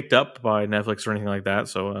not been picked up by Netflix or anything like that.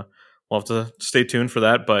 So we'll have to stay tuned for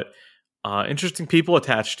that. But interesting people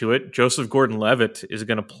attached to it. Joseph Gordon-Levitt is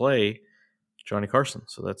going to play Johnny Carson.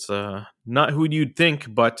 So that's not who you'd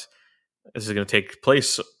think, but this is going to take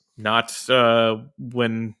place not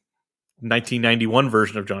when 1991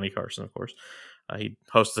 version of Johnny Carson, of course. He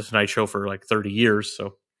hosted the Tonight Show for like 30 years,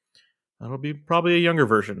 so that'll be probably a younger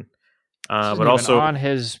version. But also on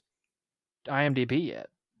his IMDb yet.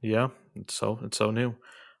 Yeah, it's so new.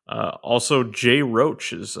 Also, Jay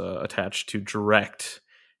Roach is attached to direct.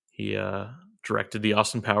 He directed the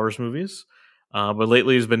Austin Powers movies, but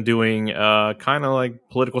lately he's been doing kind of like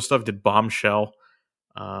political stuff. Did Bombshell.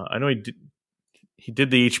 I know he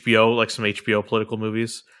did the HBO, like some HBO political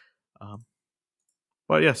movies.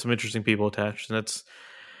 But yeah, some interesting people attached, and that's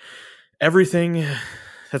everything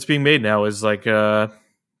that's being made now is like a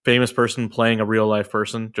famous person playing a real life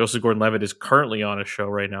person. Joseph Gordon-Levitt is currently on a show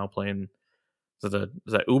right now playing. Is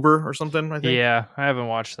that Uber or something? I think. Yeah, I haven't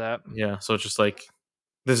watched that. Yeah, so it's just like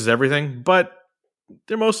this is everything, but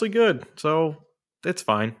they're mostly good, so it's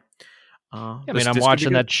fine. I mean, I'm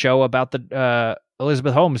watching that show about the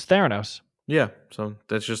Elizabeth Holmes Theranos. Yeah, so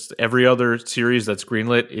that's just every other series that's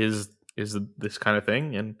greenlit is this kind of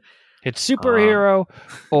thing, and It's superhero,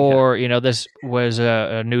 or this was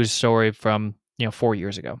a news story from 4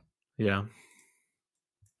 years ago. yeah.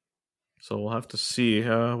 So we'll have to see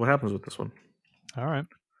what happens with this one. All right.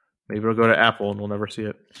 Maybe it'll go to Apple and we'll never see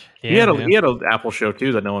it. Yeah, He had an Apple show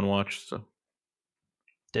too that no one watched. So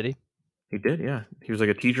did he? he did, yeah. He was like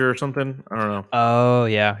a teacher or something. I don't know. Oh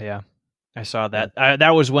yeah. I saw that.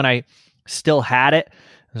 That was when I still had it.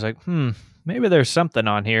 I was like, maybe there's something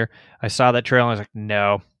on here. I saw that trailer. And I was like,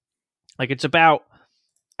 no. Like I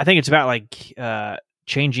think it's about like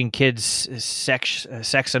changing kids'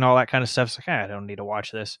 sex and all that kind of stuff. It's like, I don't need to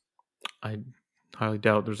watch this. I highly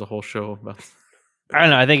doubt there's a whole show about. I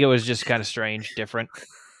don't know. I think it was just kind of strange, different.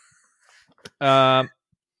 All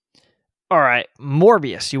right,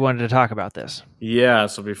 Morbius. You wanted to talk about this? Yeah.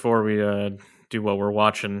 So before we do what we're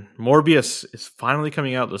watching, Morbius is finally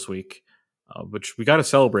coming out this week, which we got to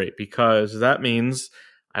celebrate because that means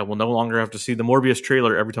I will no longer have to see the Morbius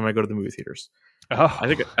trailer every time I go to the movie theaters. Oh,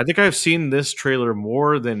 I think I've seen this trailer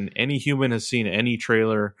more than any human has seen any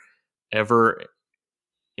trailer ever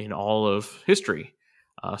in all of history.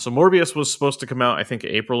 So Morbius was supposed to come out, I think,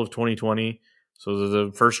 April of 2020. So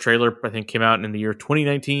the first trailer, I think, came out in the year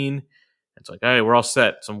 2019. It's like, hey, we're all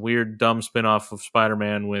set. Some weird, dumb spinoff of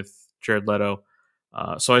Spider-Man with Jared Leto.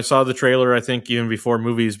 So I saw the trailer, I think, even before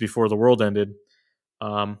the world ended.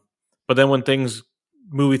 But then when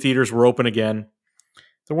movie theaters were open again,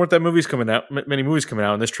 there weren't many movies coming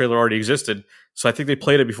out, and this trailer already existed. So I think they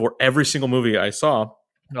played it before every single movie I saw.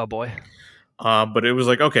 Oh boy. But it was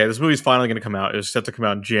like, okay, this movie's finally going to come out. It was set to come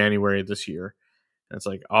out in January this year. And it's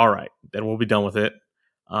like, all right, then we'll be done with it.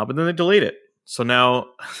 But then they delayed it. So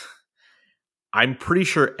now I'm pretty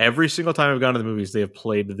sure every single time I've gone to the movies, they have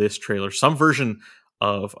played this trailer, some version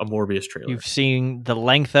of a Morbius trailer. You've seen the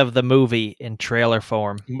length of the movie in trailer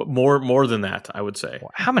form. More than that, I would say.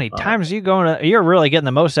 How many times are you going to? You're really getting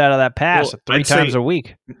the most out of that pass. 3 times a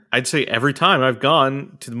week. I'd say every time I've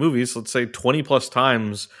gone to the movies, let's say 20 plus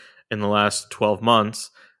times in the last 12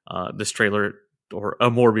 months, this trailer or a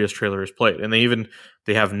Morbius trailer is played. And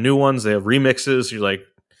they have new ones. They have remixes. You're like,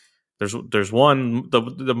 there's one,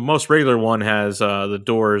 the most regular one has the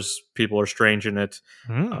Doors, People Are Strange in it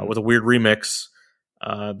with a weird remix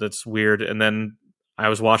that's weird. And then I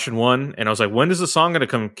was watching one and I was like, when is the song going to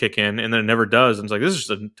come kick in? And then it never does. And it's like, this is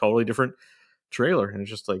just a totally different trailer. And it's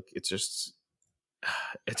just like, it's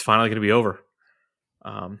finally going to be over.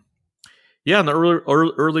 Yeah, and the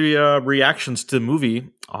early reactions to the movie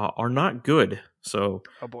are not good. So,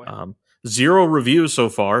 oh boy. 0 reviews so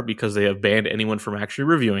far because they have banned anyone from actually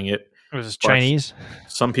reviewing it. Was this Chinese?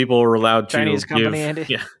 Some people are allowed to Chinese company,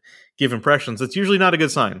 Andy? give impressions. It's usually not a good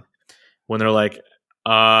sign when they're like,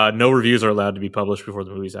 no reviews are allowed to be published before the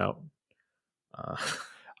movie's out.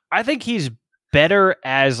 I think he's better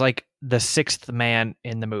as like the 6th man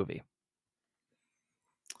in the movie.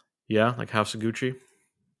 Yeah, like House of Gucci.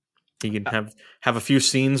 He can have a few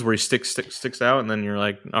scenes where he sticks out, and then you're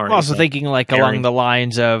like, all right. I'm also thinking like along the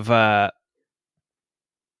lines of Fight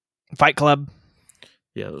Club.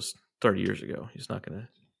 Yeah, it was 30 years ago. He's not going to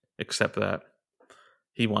accept that.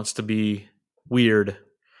 He wants to be weird.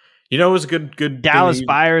 You know, it was a good Dallas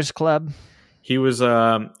Buyers Club. He was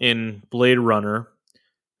in Blade Runner.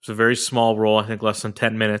 It was a very small role, I think less than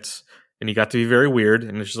 10 minutes, and he got to be very weird.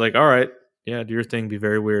 And it's just like, all right, yeah, do your thing, be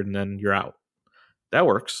very weird, and then you're out. That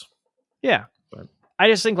works. Yeah. But I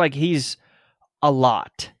just think like he's a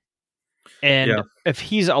lot. And if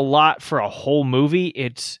he's a lot for a whole movie,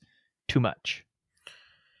 it's too much.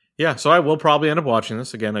 Yeah, so I will probably end up watching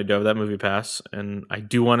this. Again, I do have that movie pass, and I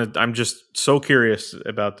do want to, I'm just so curious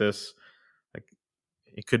about this. Like,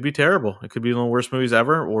 it could be terrible. It could be one of the worst movies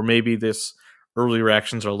ever, or maybe this early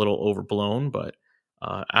reactions are a little overblown, but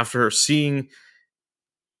after seeing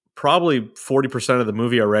probably 40% of the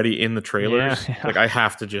movie already in the trailers, like I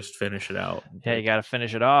have to just finish it out. Yeah, you got to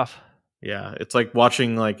finish it off. Yeah, it's like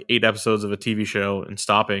watching like 8 episodes of a TV show and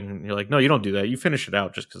stopping. And you're like, no, you don't do that. You finish it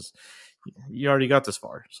out just because you already got this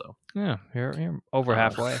far. So yeah, you're over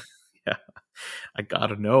halfway. Yeah, I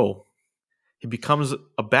gotta know. He becomes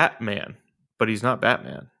a Batman, but he's not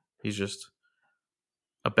Batman. He's just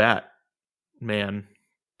a Batman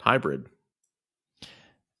hybrid.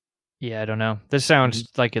 Yeah, I don't know. This sounds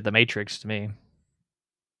like The Matrix to me.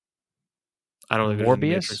 I don't think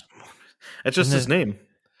Morbius. It's just his name.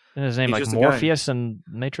 Isn't his name He's like just a Morpheus and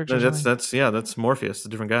Matrix? That's Morpheus, a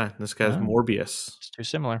different guy. This guy's Morbius. It's too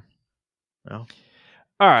similar. Well,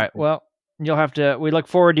 all right. Well, you'll have to. We look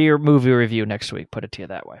forward to your movie review next week. Put it to you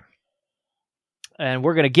that way. And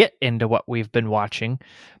we're going to get into what we've been watching,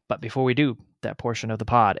 but before we do, that portion of the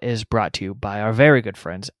pod is brought to you by our very good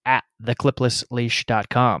friends at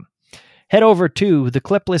thecliplessleash.com. head over to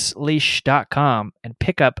thecliplessleash.com and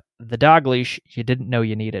pick up the dog leash you didn't know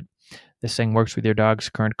you needed. This thing works with your dog's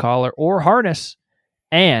current collar or harness.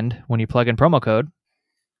 And when you plug in promo code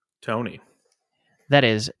Tony, that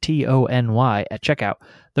is TONY at checkout,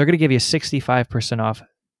 they're going to give you 65% off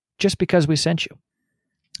just because we sent you.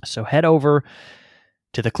 So head over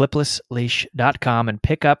to thecliplessleash.com and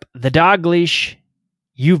pick up the dog leash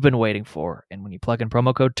you've been waiting for. And when you plug in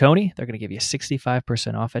promo code Tony, they're going to give you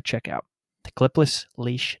 65% off at checkout.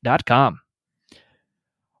 Thecliplessleash.com.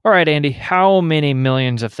 All right, Andy, how many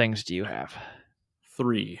millions of things do you have?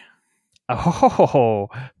 3. Oh,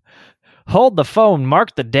 hold the phone.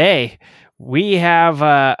 Mark the day. We have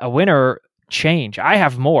a winner change. I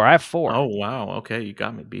have more. I have 4. Oh, wow. Okay, you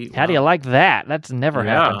got me beat. How do you like that? That's never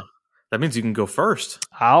happened. That means you can go first.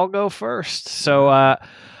 I'll go first. So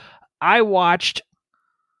I watched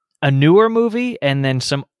a newer movie and then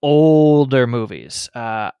some older movies.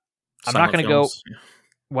 I'm not going to go...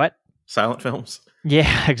 What? Silent films?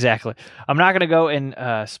 Yeah, exactly. I'm not going to go in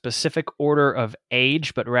specific order of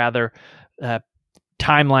age, but rather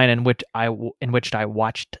timeline in which I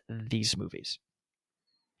watched these movies.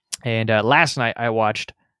 And last night I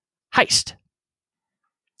watched Heist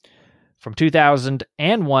from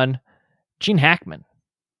 2001. Gene Hackman,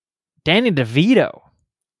 Danny DeVito,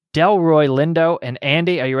 Delroy Lindo, and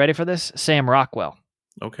Andy, are you ready for this? Sam Rockwell.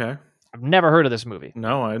 Okay. I've never heard of this movie.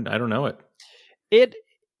 No, I don't know it. It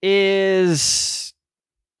is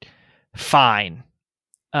fine.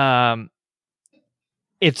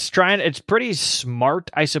 It's pretty smart,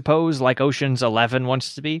 I suppose, like Ocean's 11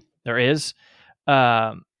 wants to be. There is.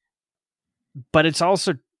 But it's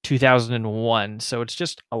also 2001, so it's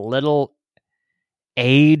just a little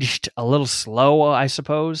aged, a little slow, I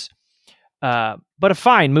suppose. But a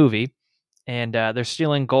fine movie. And they're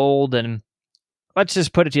stealing gold, and let's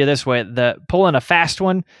just put it to you this way. The pulling a fast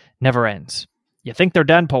one never ends. You think they're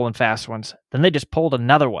done pulling fast ones, then they just pulled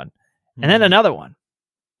another one, and then another one.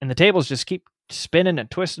 And the tables just keep spinning and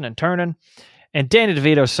twisting and turning. And Danny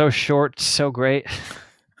DeVito's so short, so great.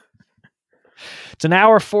 It's an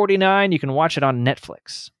hour 49. You can watch it on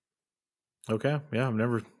Netflix. Okay. Yeah, I've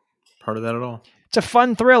never heard of that at all. It's a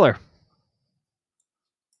fun thriller.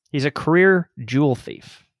 He's a career jewel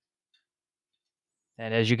thief.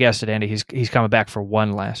 And as you guessed it, Andy, he's coming back for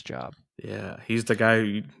one last job. Yeah, he's the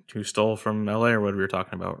guy who stole from LA or what we were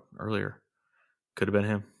talking about earlier. Could have been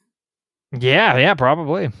him. Yeah,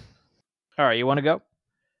 probably. All right, you want to go?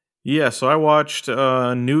 Yeah, so I watched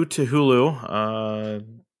new to Hulu a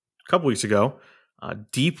couple weeks ago,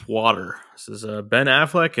 Deep Water. This is Ben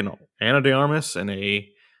Affleck and Ana de Armas in a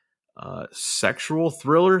sexual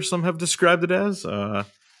thriller, some have described it as.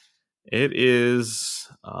 It is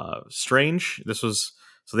strange.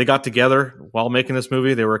 So they got together while making this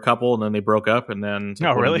movie. They were a couple, and then they broke up. And then,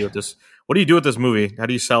 like, what do you do with this movie? How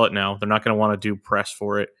do you sell it now? They're not going to want to do press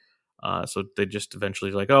for it. So they just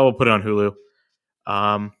eventually like, we'll put it on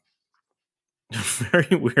Hulu.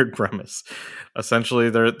 Very weird premise. Essentially,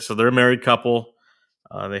 they're a married couple.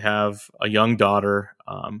 They have a young daughter,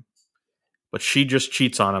 but she just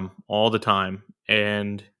cheats on him all the time,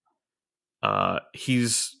 and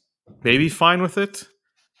he's maybe fine with it,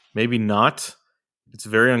 maybe not. It's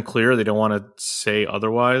very unclear. They don't want to say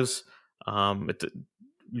otherwise.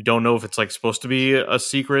 You don't know if it's like supposed to be a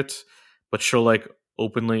secret, but she'll like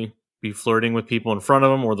openly be flirting with people in front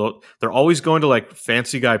of them, or they're always going to like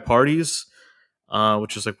fancy guy parties,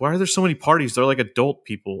 which is like, why are there so many parties? They're like adult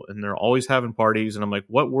people, and they're always having parties. And I'm like,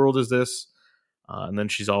 what world is this? And then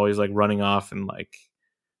she's always like running off and like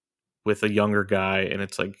with a younger guy, and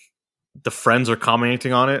it's like the friends are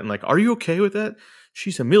commenting on it and like, are you okay with that?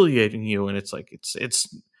 She's humiliating you, and it's like it's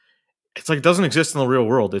like it doesn't exist in the real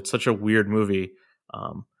world. It's such a weird movie.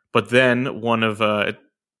 But then one of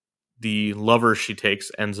the lovers she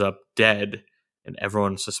takes ends up dead, and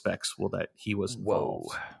everyone suspects that he was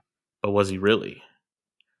involved. Whoa. But was he really?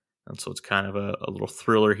 And so it's kind of a little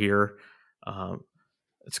thriller here.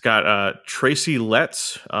 It's got Tracy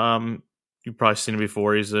Letts. You've probably seen him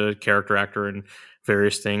before. He's a character actor in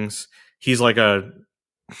various things. He's like a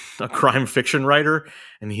crime fiction writer,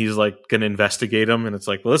 and he's like going to investigate him. And it's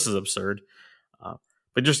like, well, this is absurd.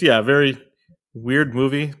 But just, very weird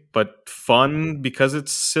movie, but fun because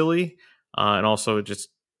it's silly. And also it's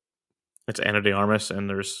Ana de Armas, and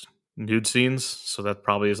there's nude scenes. So that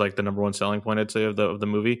probably is like the number one selling point, I'd say, of the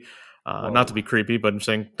movie. Not to be creepy, but I'm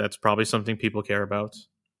saying that's probably something people care about.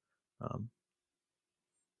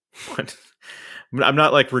 But I'm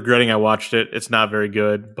not like regretting I watched it. It's not very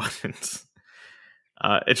good, but it's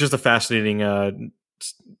just a fascinating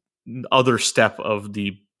other step of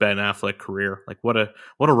the Ben Affleck career. Like what a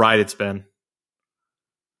ride it's been.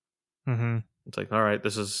 Mm-hmm. It's like, all right,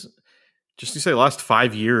 this is just, you say, the last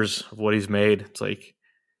 5 years of what he's made. It's like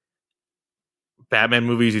Batman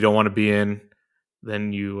movies you don't want to be in.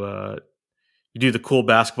 Then you do the cool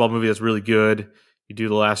basketball movie that's really good. You do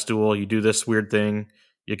The Last Duel. You do this weird thing.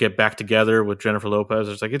 You get back together with Jennifer Lopez.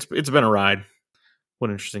 It's like, it's been a ride. What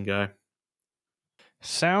an interesting guy.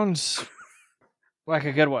 Sounds like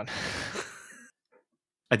a good one.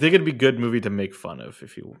 I think it'd be a good movie to make fun of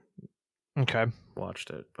if you Okay. watched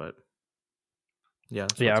it. But yeah.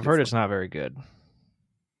 Yeah, I've heard it's not very good.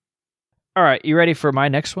 All right, you ready for my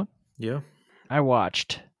next one? Yeah. I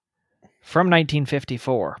watched from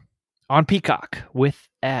 1954 on Peacock with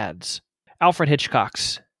ads. Alfred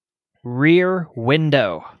Hitchcock's Rear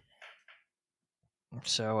Window.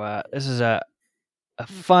 So this is a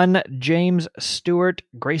fun James Stewart,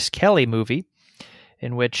 Grace Kelly movie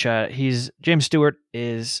in which James Stewart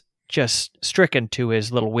is just stricken to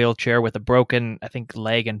his little wheelchair with a broken, I think,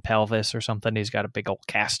 leg and pelvis or something. He's got a big old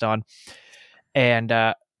cast on. And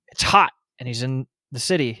it's hot, and he's in the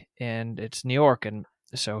city, and it's New York, and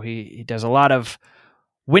so he does a lot of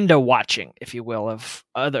window watching, if you will, of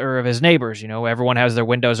his neighbors. You know, everyone has their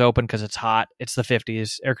windows open because it's hot. It's the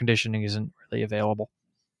 50s. Air conditioning isn't really available.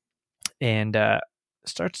 And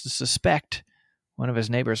starts to suspect one of his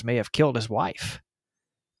neighbors may have killed his wife.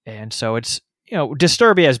 And so it's,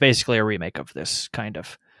 Disturbia is basically a remake of this kind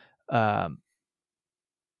of.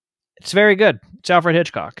 It's very good. It's Alfred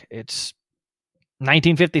Hitchcock. It's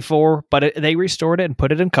 1954, but they restored it and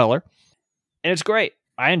put it in color. And it's great.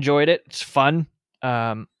 I enjoyed it. It's fun.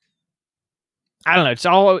 I don't know. It's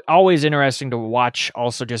always interesting to watch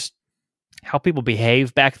also just how people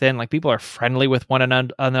behave back then. Like, people are friendly with one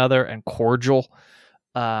another and cordial.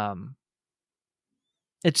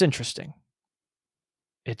 It's interesting.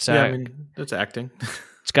 It's that's acting.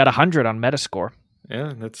 It's got 100 on Metascore.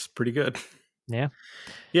 Yeah, that's pretty good. Yeah.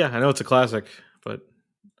 Yeah, I know it's a classic, but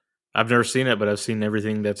I've never seen it, but I've seen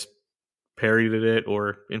everything that's parodied it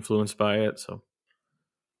or influenced by it. So,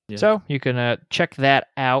 yeah. So you can check that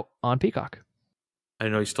out on Peacock. I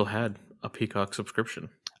didn't know you still had a Peacock subscription.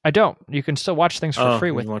 I don't. You can still watch things for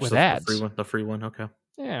free with ads. The free one. Okay.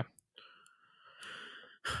 Yeah.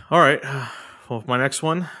 All right. Well, my next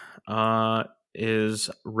one is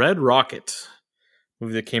Red Rocket,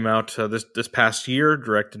 movie that came out this past year,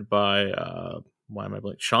 directed by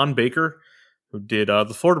Sean Baker, who did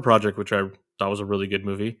The Florida Project, which I thought was a really good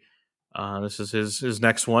movie. This is his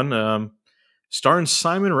next one, starring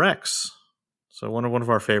Simon Rex, so one of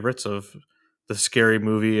our favorites of the scary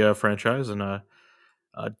movie franchise, and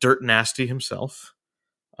Dirt Nasty himself.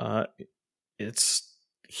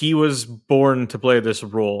 He was born to play this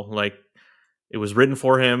role. Like, it was written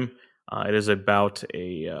for him. It is about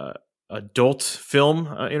a adult film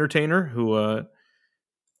entertainer who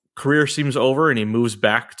career seems over, and he moves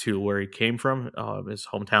back to where he came from, his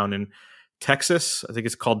hometown in Texas. I think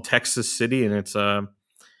it's called Texas City, and it's on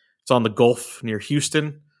the Gulf near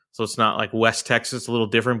Houston. So it's not like West Texas, a little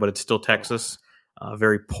different, but it's still Texas. A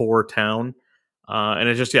very poor town, and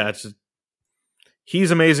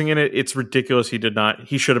he's amazing in it. It's ridiculous. He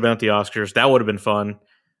should have been at the Oscars. That would have been fun.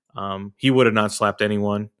 He would have not slapped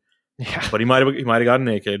anyone. Yeah. But he might have gotten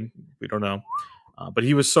naked. We don't know. But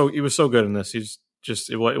he was so good in this. It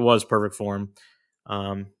was perfect for him.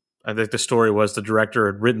 I think the story was the director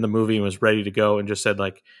had written the movie and was ready to go and just said,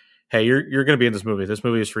 like, "Hey, you're going to be in this movie. This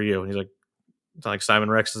movie is for you." And he's like, "It's not like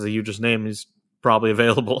Simon Rex is the hugest name. He's probably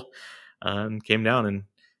available." And came down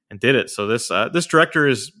and did it. So this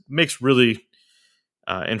director makes really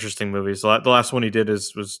interesting movies. The last one he did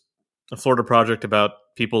was a Florida Project about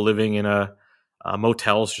people living in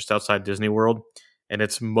motels just outside Disney World, and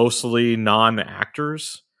it's mostly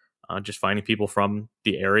non-actors, just finding people from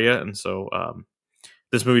the area. And so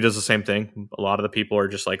this movie does the same thing. A lot of the people are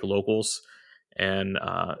just like locals, and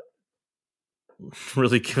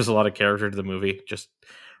really gives a lot of character to the movie, just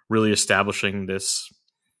really establishing this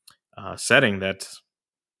setting that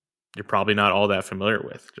you're probably not all that familiar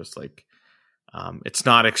with. Just like, it's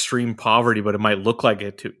not extreme poverty, but it might look like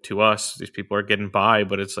it to us. These people are getting by,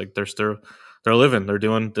 but it's like they're living, they're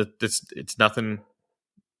doing it's nothing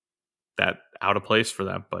that out of place for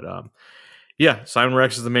them. But yeah, Simon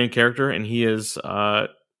Rex is the main character, and he is I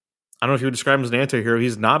don't know if you would describe him as an anti-hero.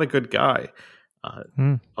 He's not a good guy.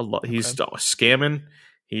 He's scamming.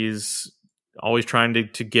 He's always trying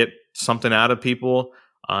to get something out of people.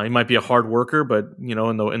 He might be a hard worker, but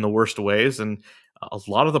in the worst ways. And a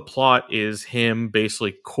lot of the plot is him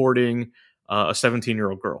basically courting a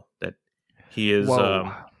 17-year-old girl that he is.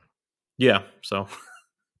 Yeah, so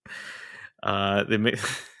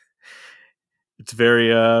it's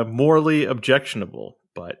very morally objectionable,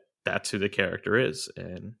 but that's who the character is,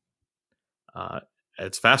 and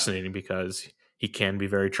It's fascinating because he can be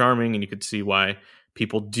very charming, and you could see why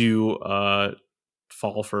people do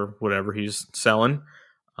fall for whatever he's selling.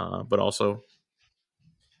 But also,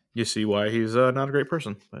 you see why he's not a great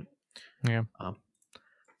person. But Yeah.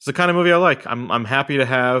 it's the kind of movie I like. I'm happy to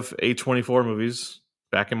have A24 movies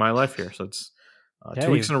back in my life here. So it's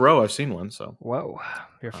 2 weeks in a row I've seen one. So whoa,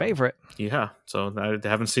 your favorite? Yeah. So I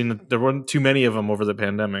haven't seen. There weren't too many of them over the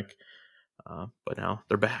pandemic, but now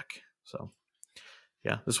they're back. So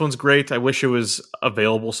yeah, this one's great. I wish it was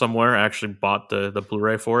available somewhere. I actually bought the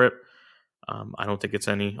Blu-ray for it. I don't think it's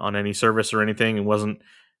on any service or anything. It wasn't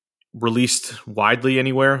released widely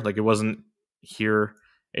anywhere. Like it wasn't here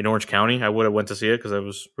in Orange County. I would have went to see it because I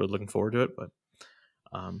was really looking forward to it. But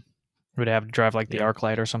would have to drive like the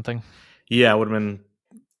ArcLight or something. Yeah, it would have been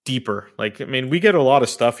deeper. Like, I mean, we get a lot of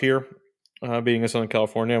stuff here. Being in Southern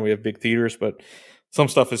California, we have big theaters, but some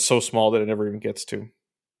stuff is so small that it never even gets to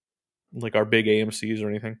like our big AMCs or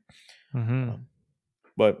anything. Mm-hmm.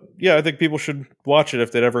 But yeah, I think people should watch it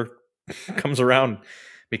if it ever comes around,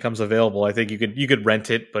 becomes available. I think you could rent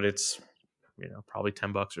it, but it's probably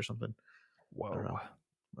 $10 or something. Whoa.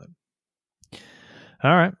 But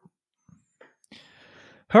all right.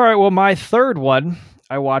 Well, my third one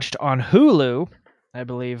I watched on Hulu, I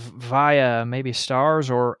believe via maybe Stars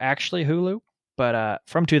or actually Hulu, but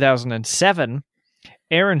from 2007,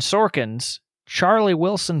 Aaron Sorkin's Charlie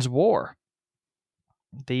Wilson's War.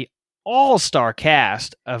 The all-star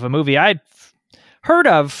cast of a movie I'd heard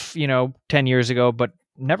of, 10 years ago, but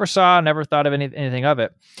never thought of anything of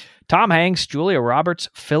it. Tom Hanks, Julia Roberts,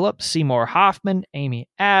 Philip Seymour Hoffman, Amy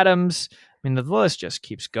Adams. I mean, the list just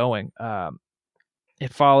keeps going.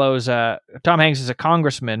 It follows Tom Hanks is a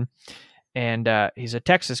congressman, and he's a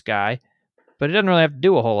Texas guy, but he doesn't really have to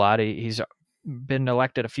do a whole lot. He's been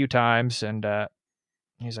elected a few times, and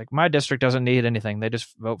he's like, my district doesn't need anything. They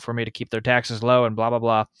just vote for me to keep their taxes low and blah, blah,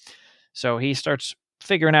 blah. So he starts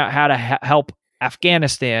figuring out how to help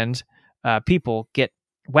Afghanistan's people get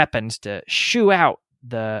weapons to shoo out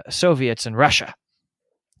the Soviets and Russia.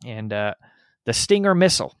 And the Stinger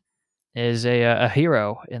missile is a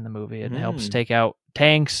hero in the movie. It helps take out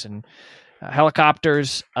tanks and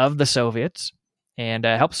helicopters of the Soviets and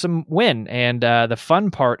helps them win. And the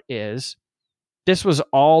fun part is this was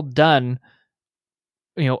all done,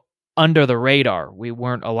 under the radar. We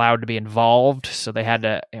weren't allowed to be involved, so they had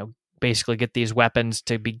to, basically get these weapons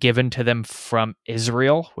to be given to them from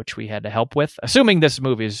Israel, which we had to help with. Assuming this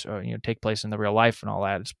movie is, take place in the real life and all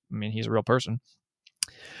that. He's a real person.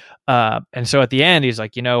 And so at the end, he's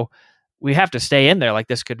like, we have to stay in there. Like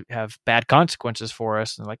this could have bad consequences for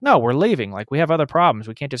us. And like, no, we're leaving. Like we have other problems.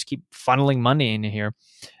 We can't just keep funneling money in here.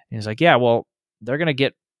 And he's like, yeah, well, they're going to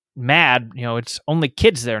get mad. It's only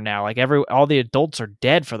kids there now. Like all the adults are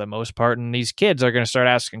dead for the most part. And these kids are going to start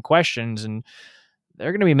asking questions, and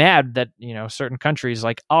they're going to be mad that, certain countries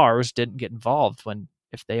like ours didn't get involved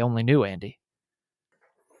if they only knew, Andy.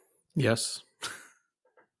 Yes.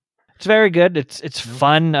 It's very good. It's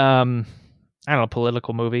fun.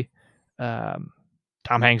 Political movie. Tom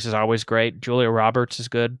Hanks is always great. Julia Roberts is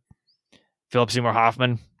good. Philip Seymour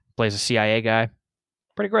Hoffman plays a CIA guy.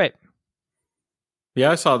 Pretty great.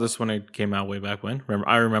 Yeah, I saw this when it came out way back when.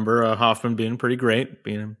 I remember Hoffman being pretty great,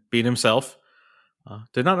 being himself.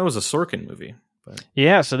 Did not know it was a Sorkin movie. But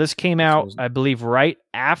yeah, so this came out, I believe, right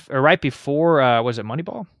before. Was it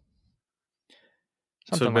Moneyball?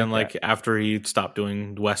 So it'd been like after he stopped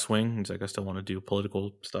doing West Wing. He's like, I still want to do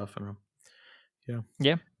political stuff. I don't know.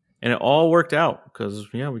 Yeah. And it all worked out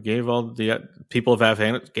because we gave all the people of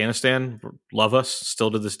Afghanistan love us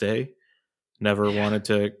still to this day. Never wanted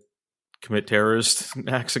to commit terrorist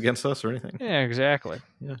acts against us or anything. Yeah, exactly.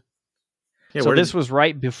 Yeah. So this was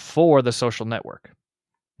right before The Social Network.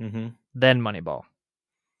 Mm-hmm. Then Moneyball.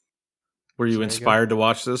 Were you inspired to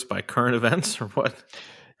watch this by current events or what?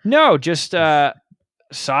 No, just saw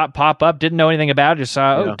it pop up. Didn't know anything about it. Just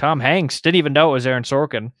saw, Tom Hanks. Didn't even know it was Aaron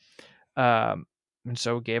Sorkin. And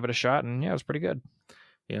so gave it a shot, and it was pretty good.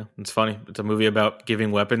 Yeah, it's funny. It's a movie about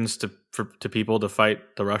giving weapons to people to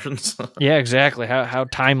fight the Russians. Yeah, exactly. How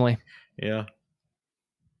timely. Yeah.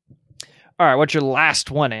 All right, what's your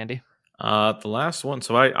last one, Andy? The last one.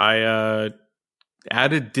 So I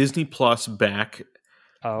added Disney Plus back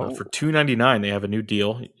for $2.99. They have a new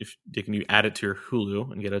deal. If you add it to your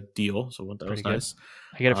Hulu and get a deal, so that was nice.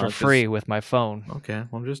 I get it for free with my phone. Okay,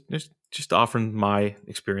 well, I'm just offering my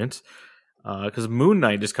experience. Because Moon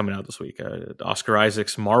Knight is coming out this week. Oscar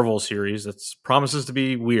Isaac's Marvel series that promises to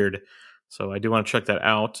be weird. So I do want to check that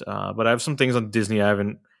out. But I have some things on Disney I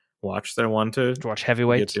haven't watched that I want to watch.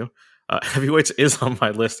 Heavyweights? Get to. Heavyweights is on my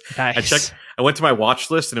list. Nice. I went to my watch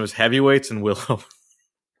list and it was Heavyweights and Willow.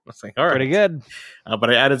 was like, all right. Pretty good. But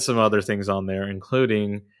I added some other things on there,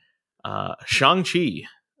 including Shang-Chi,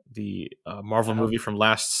 the Marvel movie from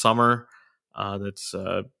last summer that's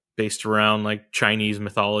based around like Chinese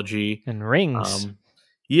mythology. And rings.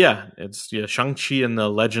 It's Shang-Chi and the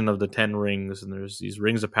Legend of the Ten Rings, and there's these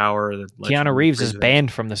rings of power. That Keanu Reeves is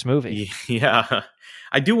banned from this movie. Yeah.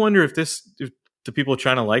 I do wonder if the people in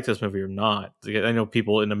China like this movie or not. I know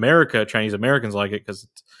people in America, Chinese Americans, like it because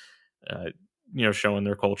it's showing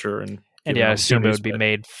their culture and I assume it would be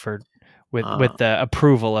made with the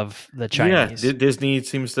approval of the Chinese. Yeah, Disney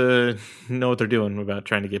seems to know what they're doing about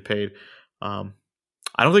trying to get paid. I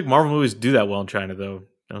don't think Marvel movies do that well in China, though.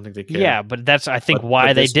 I don't think they can. Yeah, but that's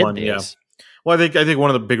why they did this. Yeah. Well, I think one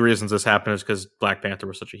of the big reasons this happened is because Black Panther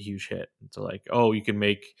was such a huge hit. It's like, you can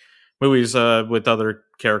make movies with other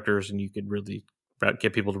characters, and you could really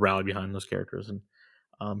get people to rally behind those characters. And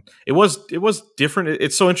it was different.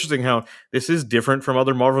 It's so interesting how this is different from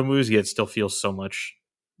other Marvel movies, yet it still feels so much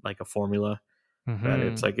like a formula. Mm-hmm. That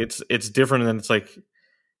it's like it's different, and then it's like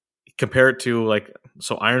compare it to like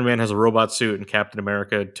so Iron Man has a robot suit, and Captain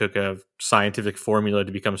America took a scientific formula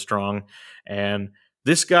to become strong, and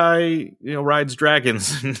this guy rides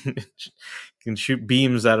dragons and can shoot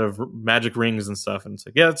beams out of magic rings and stuff. And it's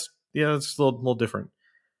like it's a little different.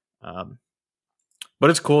 But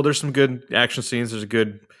it's cool. There's some good action scenes. There's a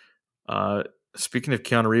good speaking of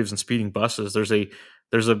Keanu Reeves and speeding buses, there's a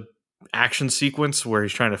action sequence where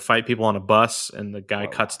he's trying to fight people on a bus, and the guy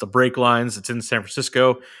cuts the brake lines. It's in San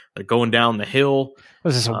Francisco. They're going down the hill.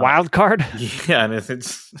 Was this a wild card? Yeah, and it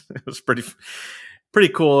was pretty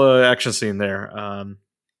cool action scene there.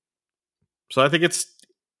 So I think it's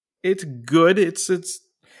good. It's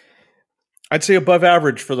I'd say above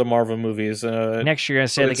average for the Marvel movies. Next year, you're gonna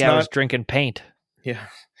say the guy was drinking paint. Yeah,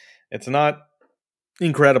 it's not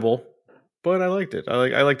incredible, but I liked it.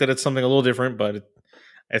 I like that it's something a little different, but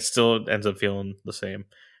it still ends up feeling the same.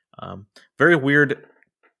 Very weird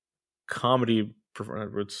comedy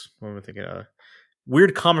performance. What am I thinking?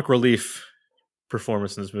 Weird comic relief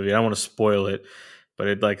performance in this movie. I don't want to spoil it, but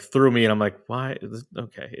it like threw me, and I'm like, why?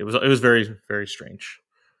 Okay, it was very, very strange.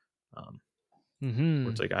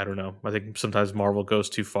 It's like, I don't know. I think sometimes Marvel goes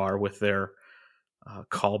too far with their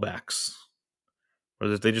callbacks, or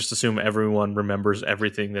that they just assume everyone remembers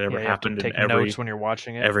everything that ever happened in every notes when you're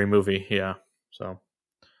watching it. Every movie, yeah. So,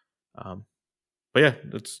 but yeah,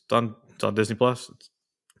 it's on Disney Plus.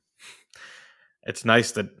 It's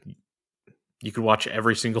nice that you could watch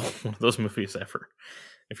every single one of those movies ever.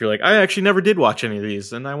 If you're like, I actually never did watch any of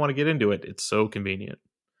these, and I want to get into it, it's so convenient.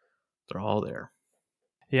 They're all there.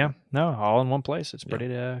 Yeah, no, all in one place. It's pretty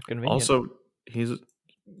convenient. Also, he's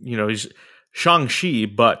Shang-Chi,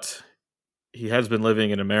 but he has been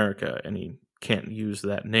living in America, and he can't use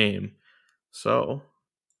that name. So,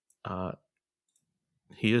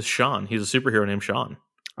 he is Sean. He's a superhero named Sean.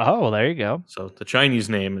 Oh, well, there you go. So the Chinese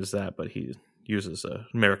name is that, but he uses a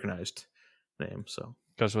Americanized name. So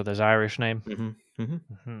goes with his Irish name. Mm-hmm. Mm-hmm.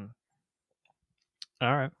 Mm-hmm.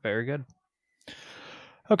 All right, very good.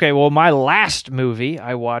 Okay, well, my last movie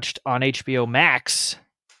I watched on HBO Max,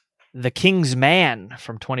 The King's Man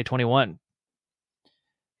from 2021.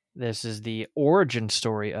 This is the origin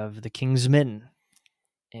story of the King's Men,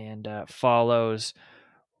 and follows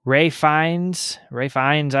Ray Fiennes. Ray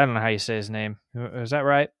Fiennes, I don't know how you say his name. Is that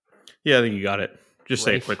right? Yeah, I think you got it. Just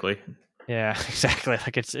say it quickly. Yeah, exactly.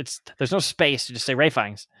 Like it's there's no space. You just say Ray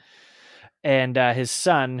Fiennes. And his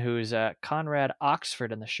son, who's Conrad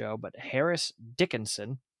Oxford in the show, but Harris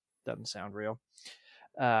Dickinson, doesn't sound real.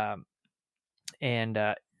 They're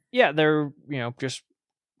just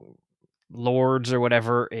lords or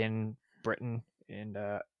whatever in Britain in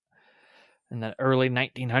the early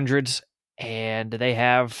 1900s, and they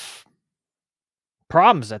have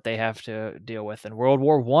problems that they have to deal with. And World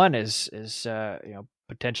War I is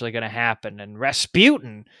potentially going to happen, and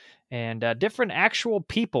Rasputin. And different actual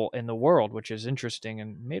people in the world, which is interesting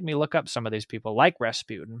and made me look up some of these people, like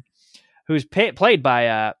Rasputin, who's played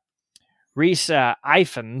by Rhys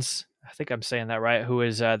Ifans. I think I'm saying that right. Who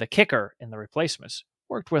is the kicker in The Replacements?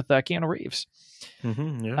 Worked with Keanu Reeves.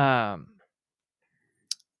 Mm-hmm, yeah.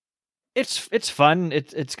 It's fun.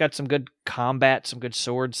 It's got some good combat, some good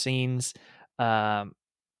sword scenes. One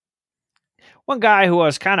guy who I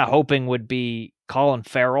was kind of hoping would be Colin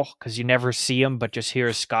Farrell, because you never see him but just hear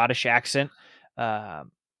his Scottish accent.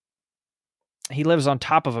 He lives on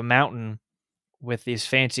top of a mountain with these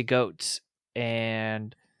fancy goats,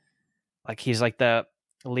 and like he's like the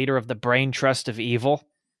leader of the brain trust of evil,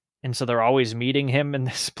 and so they're always meeting him in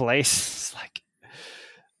this place. It's like,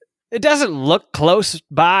 it doesn't look close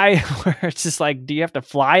by, where it's just like, do you have to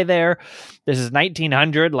fly there? This is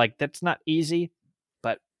 1900, like that's not easy.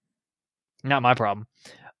 But Not my problem.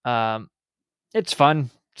 It's fun.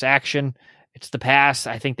 It's action. It's the past.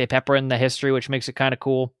 I think they pepper in the history, which makes it kind of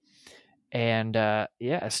cool. And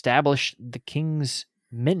establish the King's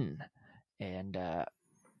Men. And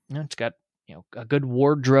it's got a good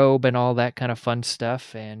wardrobe and all that kind of fun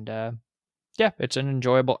stuff. And it's an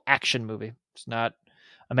enjoyable action movie. It's not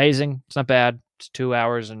amazing. It's not bad. It's 2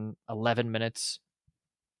 hours and 11 minutes.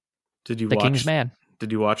 Did you The watch King's Man?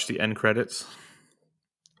 Did you watch the end credits?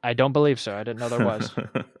 I don't believe so. I didn't know there was.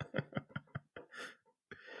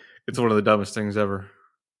 It's one of the dumbest things ever.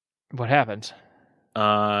 What happens?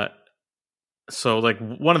 So like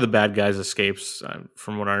one of the bad guys escapes,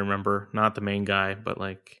 from what I remember. Not the main guy, but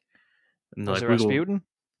like. Was it Rasputin?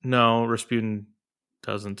 No, Rasputin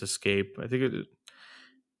doesn't escape. I think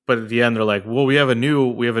but at the end they're like, well, we have a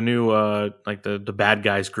new like the bad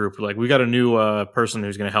guys group. Like we got a new person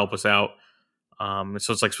who's going to help us out. So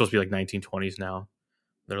it's like supposed to be like 1920s now.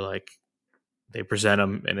 They're like, they present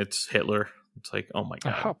him and it's Hitler. It's like, oh my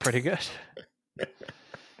God. Oh, pretty good.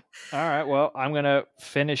 All right. Well, I'm going to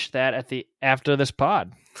finish that after this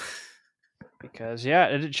pod because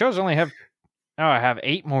it shows only have, I have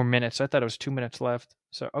 8 more minutes. I thought it was 2 minutes left.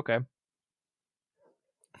 So, okay.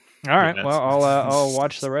 All right. Yeah, well, I'll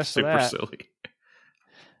watch the rest of that. Super silly.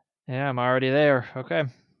 Yeah, I'm already there. Okay.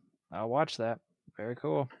 I'll watch that. Very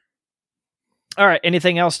cool. All right.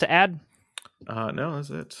 Anything else to add? No,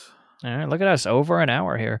 that's it. All right. Look at us. Over an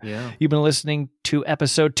hour here. Yeah. You've been listening to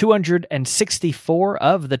episode 264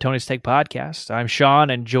 of the Tony's Take Podcast. I'm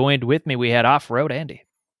Sean, and joined with me, we had Off-Road Andy.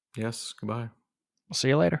 Yes. Goodbye. We'll see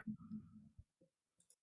you later.